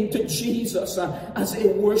came to Jesus as a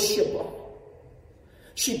worshiper.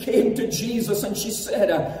 She came to Jesus and she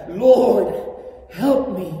said, Lord,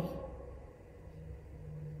 help me.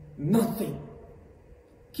 Nothing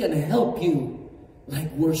can help you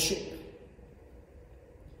like worship.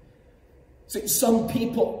 See, some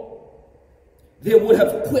people, they would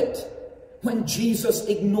have quit when Jesus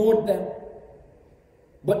ignored them,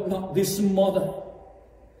 but not this mother.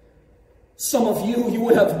 Some of you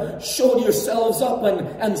would have showed yourselves up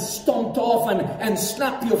and stomped off and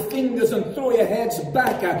snapped your fingers and throw your heads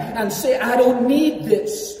back and say, I don't need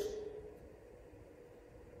this.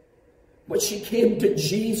 But she came to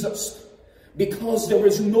Jesus because there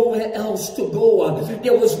was nowhere else to go.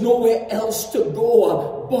 There was nowhere else to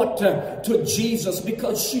go but to Jesus,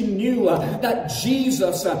 because she knew that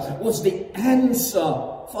Jesus was the answer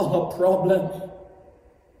for her problem.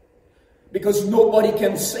 Because nobody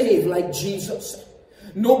can save like Jesus.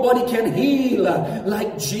 Nobody can heal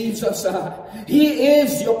like Jesus. He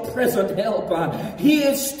is your present helper. He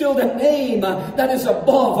is still the name that is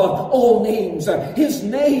above all names. His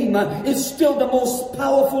name is still the most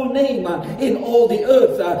powerful name in all the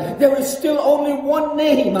earth. There is still only one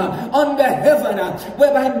name under heaven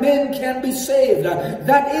whereby men can be saved.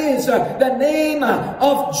 That is the name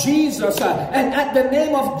of Jesus. And at the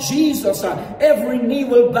name of Jesus, every knee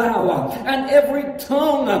will bow and every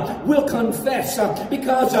tongue will confess.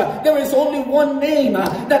 Because there is only one name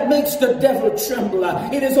that makes the devil tremble.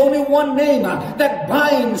 It is only one name that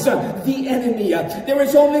binds the enemy. There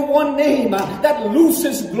is only one name that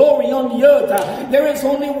looses glory on the earth. There is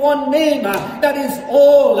only one name that is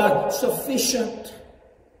all sufficient.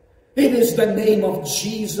 It is the name of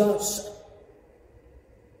Jesus.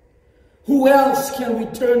 Who else can we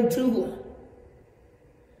turn to?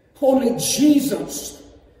 Only Jesus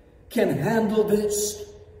can handle this.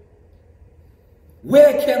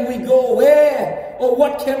 Where can we go? Where or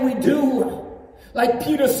what can we do? Like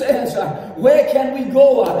Peter says, where can we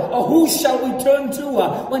go? Or who shall we turn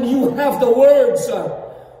to when you have the words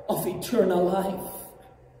of eternal life?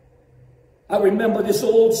 I remember this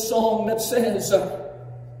old song that says,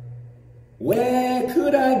 Where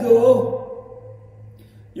could I go?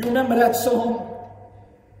 You remember that song?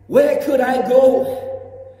 Where could I go?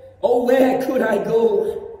 Oh, where could I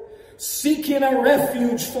go? Seeking a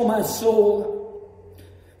refuge for my soul,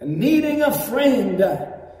 needing a friend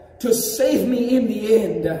to save me in the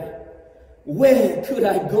end. Where could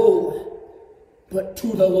I go but to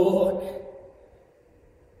the Lord?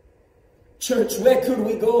 Church, where could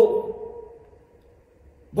we go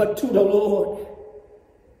but to the Lord?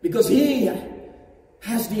 Because He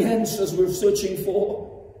has the answers we're searching for.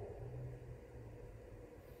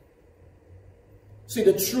 See,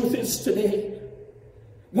 the truth is today,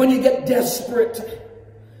 when you get desperate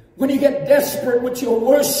with your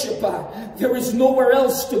worship, there is nowhere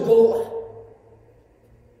else to go.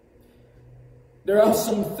 There are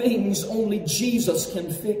some things only Jesus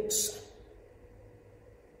can fix.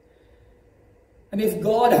 And if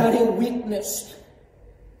God had a weakness,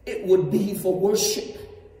 it would be for worship.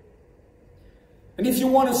 And if you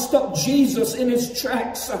want to stop Jesus in his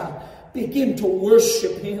tracks, begin to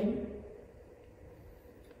worship him.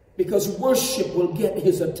 Because worship will get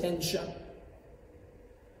his attention.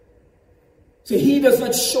 See, he does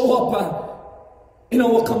not show up in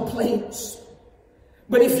our complaints.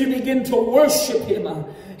 But if you begin to worship him,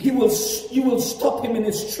 you will stop him in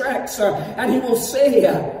his tracks, and he will say,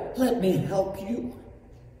 let me help you.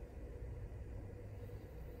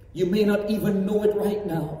 You may not even know it right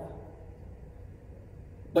now,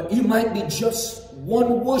 but you might be just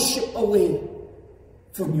one worship away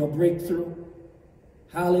from your breakthrough.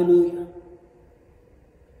 Hallelujah.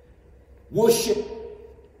 Worship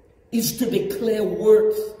is to declare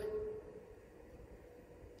worth.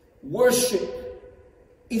 Worship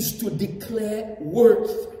is to declare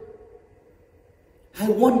worth. I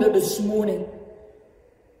wonder this morning,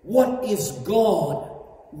 what is God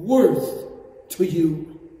worth to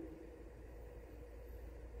you?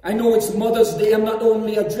 I know it's Mother's Day. I'm not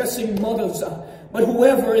only addressing mothers, but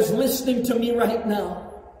whoever is listening to me right now.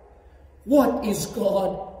 What is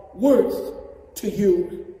God worth to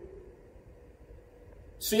you?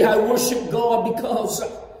 See, I worship God because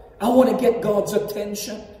I want to get God's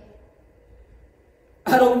attention.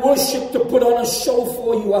 I don't worship to put on a show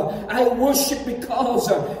for you. I worship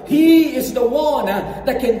because He is the one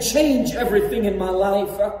that can change everything in my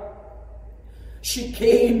life. She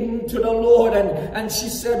came to the Lord and she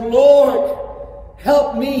said, Lord,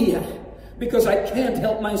 help me because I can't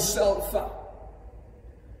help myself.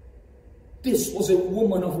 This was a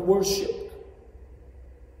woman of worship.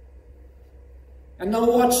 And now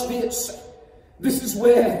watch this. This is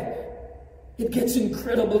where it gets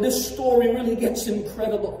incredible. This story really gets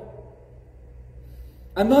incredible.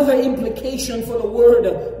 Another implication for the word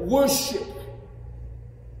worship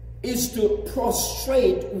is to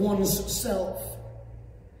prostrate one's self.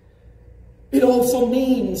 It also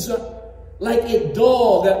means like a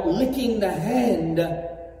dog licking the hand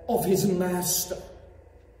of his master.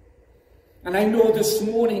 And I know this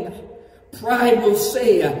morning, pride will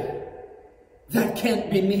say, that can't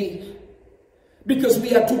be me. Because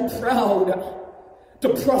we are too proud to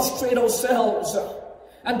prostrate ourselves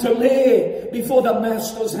and to lay before the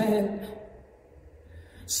master's hand.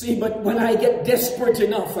 See, but when I get desperate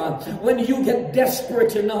enough, when you get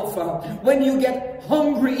desperate enough, when you get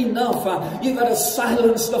hungry enough, you got to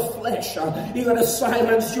silence the flesh. You got to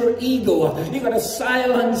silence your ego. You got to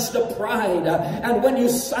silence the pride. And when you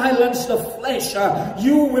silence the flesh,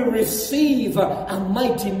 you will receive a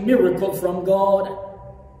mighty miracle from God.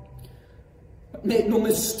 But make no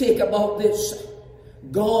mistake about this.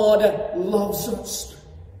 God loves us.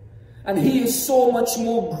 And He is so much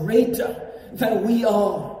more greater than we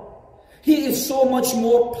are. He is so much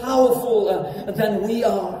more powerful than we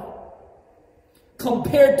are.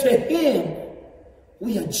 Compared to Him,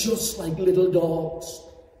 we are just like little dogs.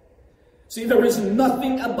 See, there is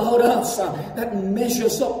nothing about us that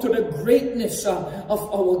measures up to the greatness of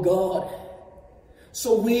our God.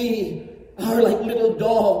 So we are like little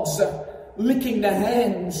dogs licking the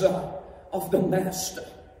hands of the Master.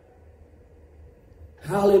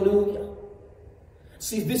 Hallelujah.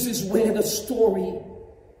 See, this is where the story,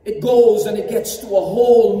 it goes and it gets to a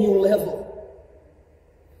whole new level.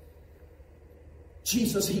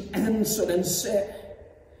 Jesus, He answered and said,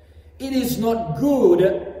 it is not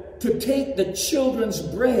good to take the children's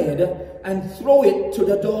bread and throw it to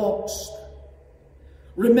the dogs.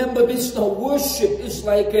 Remember this, the worship is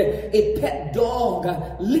like a pet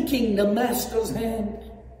dog licking the master's hand.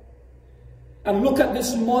 And look at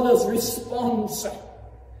this mother's response.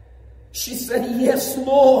 She said, yes,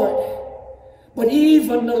 Lord. But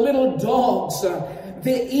even the little dogs,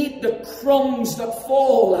 they eat the crumbs that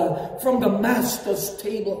fall from the master's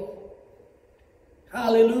table.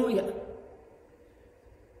 Hallelujah.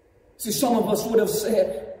 See, some of us would have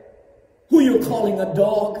said, who you calling a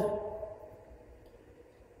dog?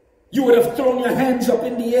 You would have thrown your hands up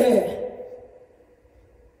in the air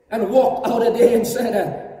and walked out of there and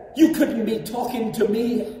said, you couldn't be talking to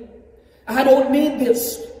me. I don't need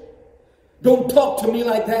this. Don't talk to me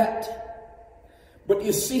like that. But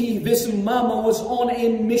you see, this mama was on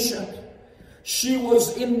a mission. She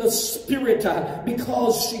was in the spirit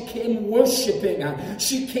because she came worshiping.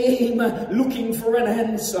 She came looking for an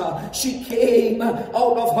answer. She came out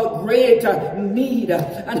of her great need,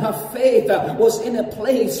 and her faith was in a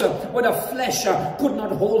place where the flesh could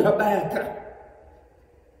not hold her back.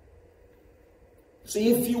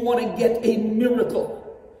 See, if you want to get a miracle,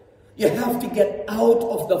 you have to get out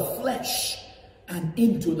of the flesh and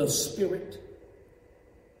into the spirit.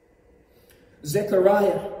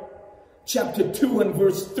 Zechariah chapter 2 and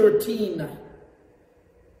verse 13.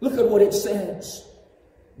 Look at what it says.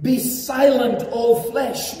 Be silent, O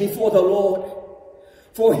flesh, before the Lord,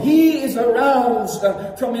 for he is aroused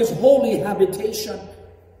from his holy habitation.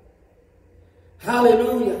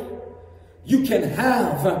 Hallelujah. You can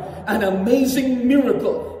have an amazing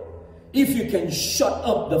miracle if you can shut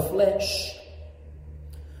up the flesh.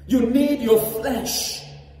 You need your flesh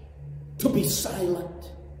to be silent.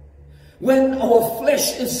 When our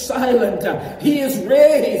flesh is silent, he is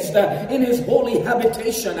raised in his holy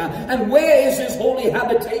habitation. And where is his holy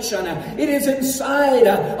habitation? It is inside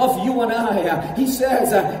of you and I. He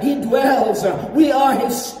says he dwells. We are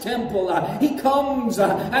his temple. He comes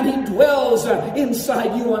and he dwells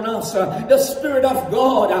inside you and us. The Spirit of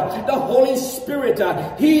God, the Holy Spirit,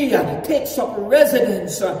 he takes up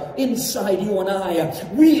residence inside you and I.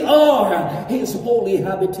 We are his holy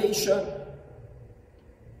habitation.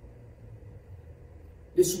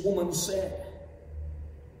 This woman said,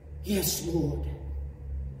 yes, Lord.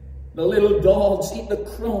 The little dogs eat the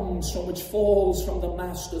crumbs from which falls from the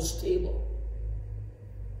master's table.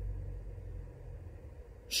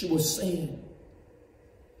 She was saying,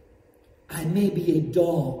 I may be a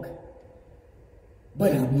dog,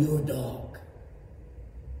 but I'm your dog.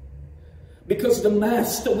 Because the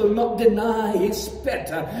master will not deny his pet.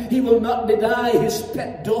 He will not deny his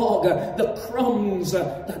pet dog the crumbs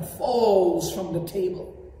that falls from the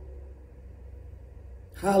table.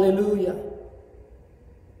 Hallelujah.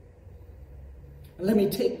 Let me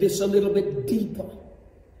take this a little bit deeper.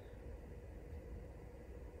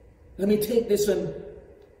 Let me take this and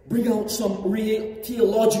bring out some real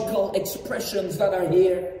theological expressions that are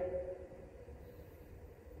here.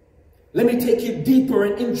 Let me take you deeper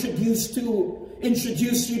and introduce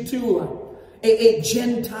you to a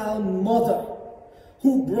Gentile mother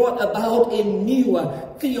who brought about a new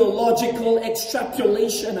theological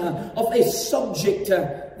extrapolation of a subject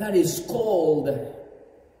that is called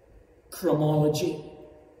chronology.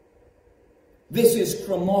 This is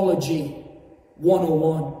chronology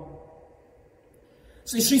 101.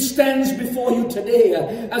 See, she stands before you today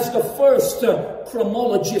as the first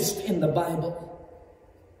chronologist in the Bible.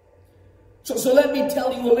 So let me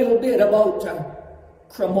tell you a little bit about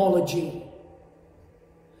chronology.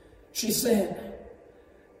 She said,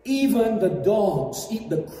 even the dogs eat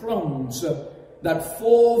the crumbs that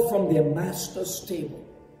fall from their master's table.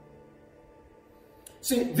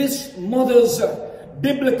 See, this mother's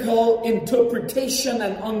biblical interpretation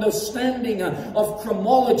and understanding of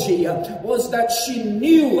chronology was that she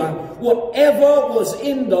knew whatever was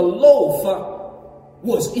in the loaf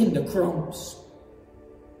was in the crumbs.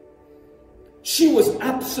 She was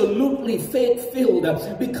absolutely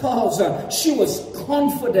faith-filled because she was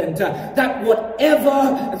confident that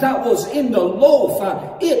whatever that was in the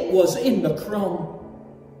loaf, it was in the crumb.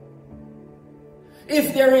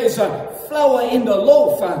 If there is flour in the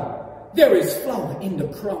loaf, there is flour in the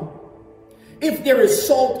crumb. If there is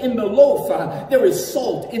salt in the loaf, there is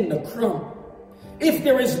salt in the crumb. If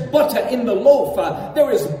there is butter in the loaf,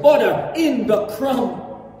 there is butter in the crumb.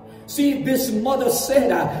 See, this mother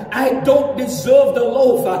said, I don't deserve the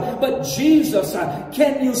loaf, but Jesus,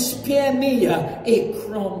 can you spare me a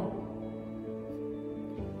crumb?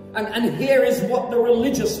 And here is what the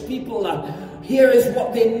religious people, here is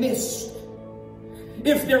what they missed.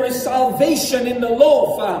 If there is salvation in the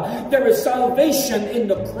loaf, there is salvation in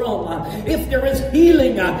the crumb. If there is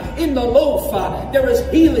healing in the loaf, there is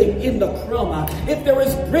healing in the crumb. If there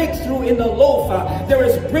is breakthrough in the loaf, there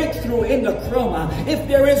is breakthrough in the crumb. If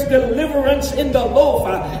there is deliverance in the loaf,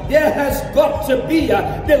 there has got to be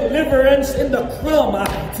deliverance in the crumb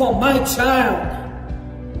for my child.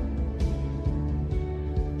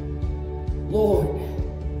 Lord,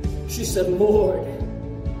 she said, Lord,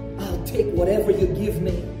 I'll take whatever you give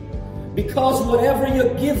me, because whatever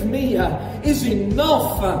you give me is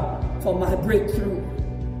enough for my breakthrough.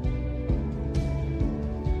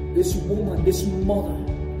 this woman, this mother,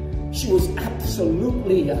 she was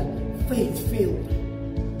absolutely faith-filled.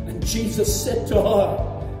 And Jesus said to her,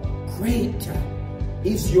 great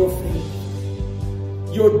is your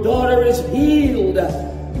faith. Your daughter is healed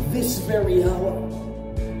this very hour.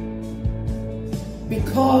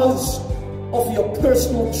 Because of your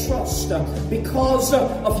personal trust, because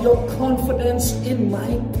of your confidence in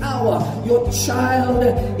my power, your child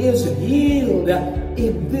is healed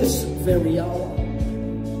in this very hour.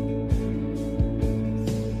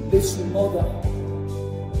 This mother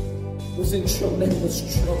was in tremendous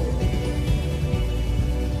trouble.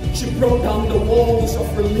 She broke down the walls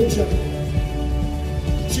of religion.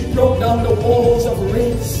 She broke down the walls of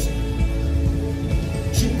race.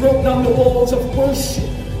 She broke down the walls of worship.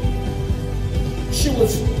 She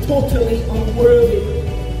was totally unworthy.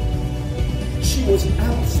 She was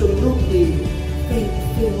absolutely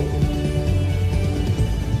faith-filled.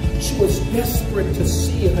 She was desperate to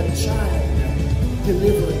see her child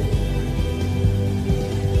delivered.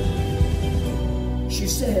 She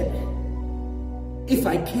said, if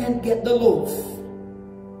I can't get the loaf,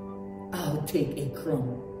 I'll take a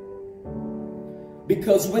crumb.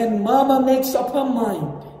 Because when mama makes up her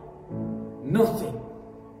mind, nothing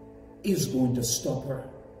is going to stop her.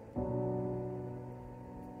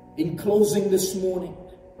 In closing this morning,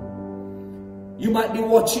 you might be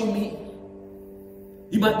watching me.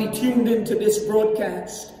 You might be tuned into this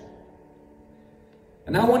broadcast.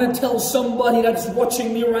 And I want to tell somebody that's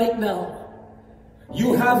watching me right now,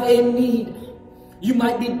 you have a need. You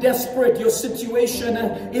might be desperate. Your situation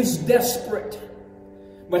is desperate.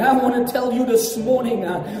 But I want to tell you this morning,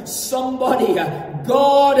 somebody,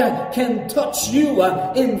 God can touch you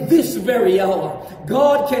in this very hour.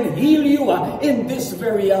 God can heal you in this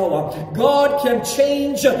very hour. God can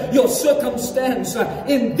change your circumstance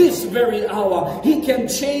in this very hour. He can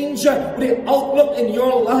change the outlook in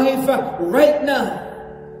your life right now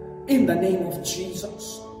in the name of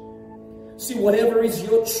Jesus. See, whatever is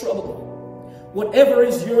your trouble, whatever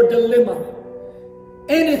is your dilemma,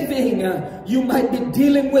 anything you might be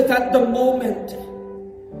dealing with at the moment.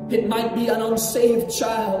 It might be an unsaved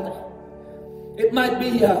child. It might be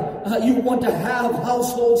you want to have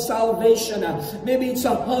household salvation. Maybe it's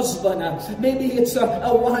a husband. Maybe it's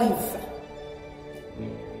a wife.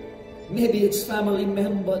 Maybe it's family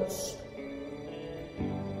members.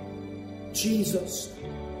 Jesus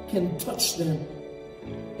can touch them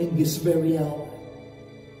in this very hour.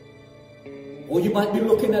 Or you might be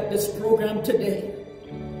looking at this program today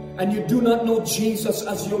and you do not know Jesus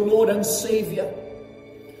as your Lord and Savior.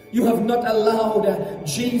 You have not allowed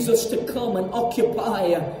Jesus to come and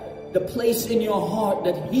occupy the place in your heart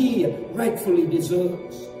that He rightfully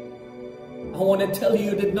deserves. I want to tell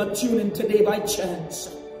you, you did not tune in today by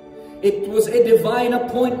chance. It was a divine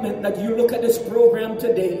appointment that you look at this program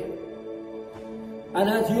today. And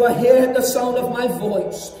as you are here at the sound of my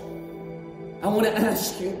voice, I want to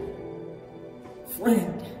ask you,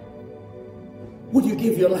 friend, would you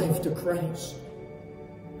give your life to Christ?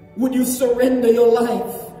 Would you surrender your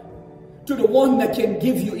life to the one that can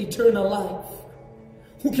give you eternal life?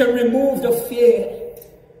 Who can remove the fear?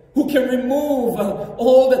 Who can remove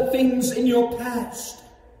all the things in your past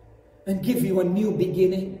and give you a new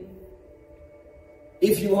beginning?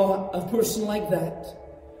 If you are a person like that,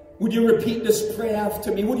 would you repeat this prayer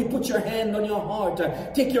after me? Would you put your hand on your heart?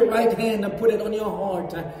 Take your right hand and put it on your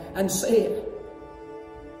heart and say it.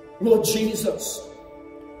 Lord Jesus,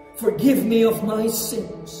 forgive me of my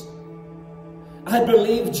sins. I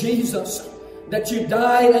believe, Jesus, that you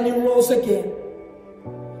died and you rose again.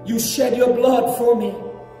 You shed your blood for me.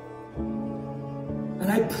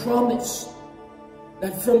 And I promise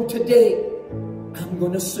that from today, I'm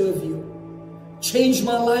going to serve you. Change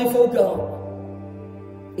my life, oh God.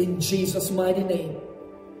 In Jesus' mighty name.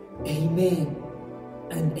 Amen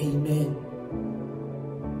and amen.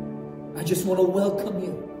 I just want to welcome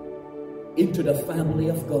you into the family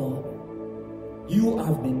of God. You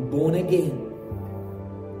have been born again.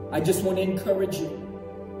 I just want to encourage you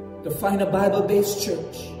to find a Bible-based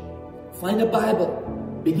church. Find a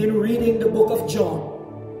Bible. Begin reading the book of John.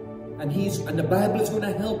 And the Bible is going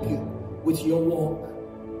to help you with your walk.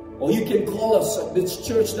 Or you can call us at this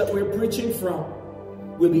church that we're preaching from.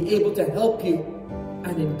 We'll be able to help you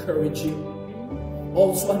and encourage you.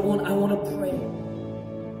 Also, I want to pray.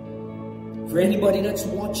 For anybody that's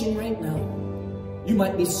watching right now, you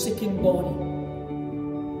might be sick in body.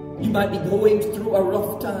 You might be going through a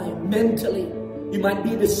rough time mentally. You might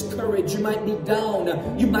be discouraged. You might be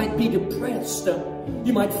down. You might be depressed.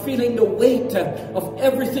 You might feeling the weight of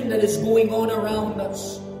everything that is going on around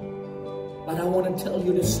us. But I want to tell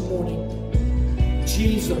you this morning,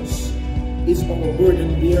 Jesus is our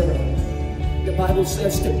burden bearer. The Bible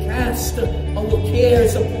says to cast our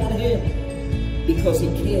cares upon Him because He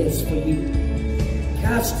cares for you.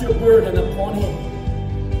 Cast your burden upon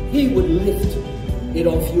Him. He would lift it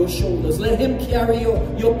off your shoulders. Let Him carry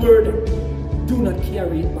your burden. Do not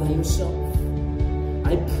carry it by yourself.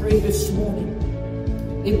 I pray this morning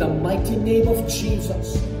in the mighty name of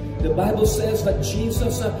Jesus. The Bible says that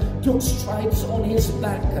Jesus took stripes on His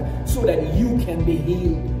back so that you can be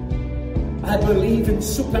healed. I believe in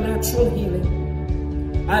supernatural healing.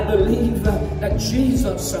 I believe that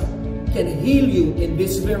Jesus can heal you in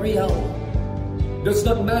this very hour. Does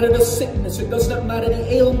not matter the sickness. It does not matter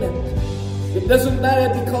the ailment. It doesn't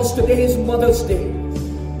matter because today is Mother's Day.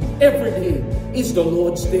 Every day is the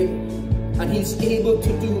Lord's Day. And He's able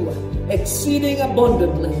to do exceeding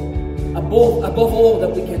abundantly above all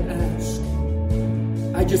that we can ask.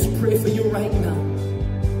 I just pray for you right now.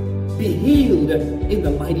 Be healed in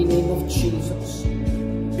the mighty name of Jesus.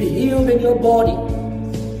 Be healed in your body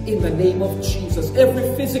in the name of Jesus.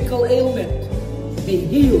 Every physical ailment, be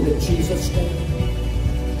healed in Jesus' name.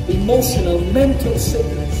 Emotional, mental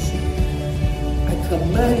sickness, I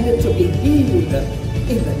command it to be healed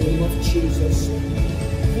in the name of Jesus.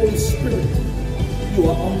 Holy Spirit, you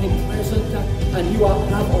are omnipresent and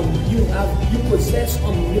you possess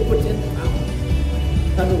omnipotent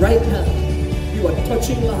power. And right now, you are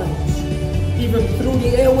touching lives. Even through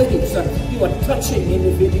the airwaves, you are touching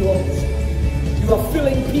individuals. You are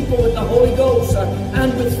filling people with the Holy Ghost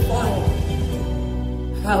and with fire.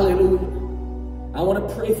 Hallelujah. I want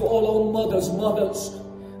to pray for all our mothers.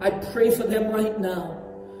 I pray for them right now.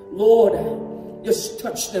 Lord, just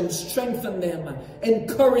touch them, strengthen them,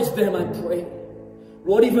 encourage them, I pray.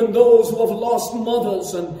 Lord, even those who have lost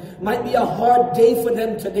mothers and might be a hard day for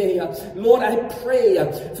them today. Lord, I pray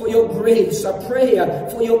for your grace. I pray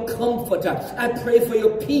for your comfort. I pray for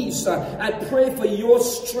your peace. I pray for your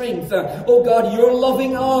strength. Oh God, your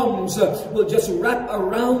loving arms will just wrap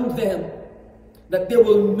around them, that they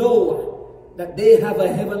will know that they have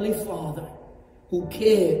a heavenly Father who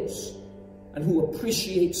cares and who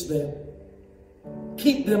appreciates them.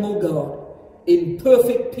 Keep them, oh God, in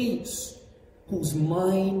perfect peace, whose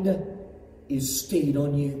mind is stayed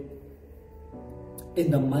on you. In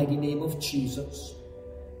the mighty name of Jesus,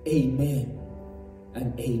 amen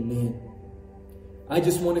and amen. I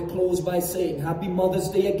just want to close by saying Happy Mother's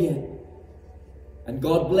Day again. And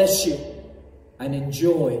God bless you and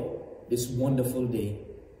enjoy this wonderful day.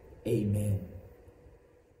 Amen.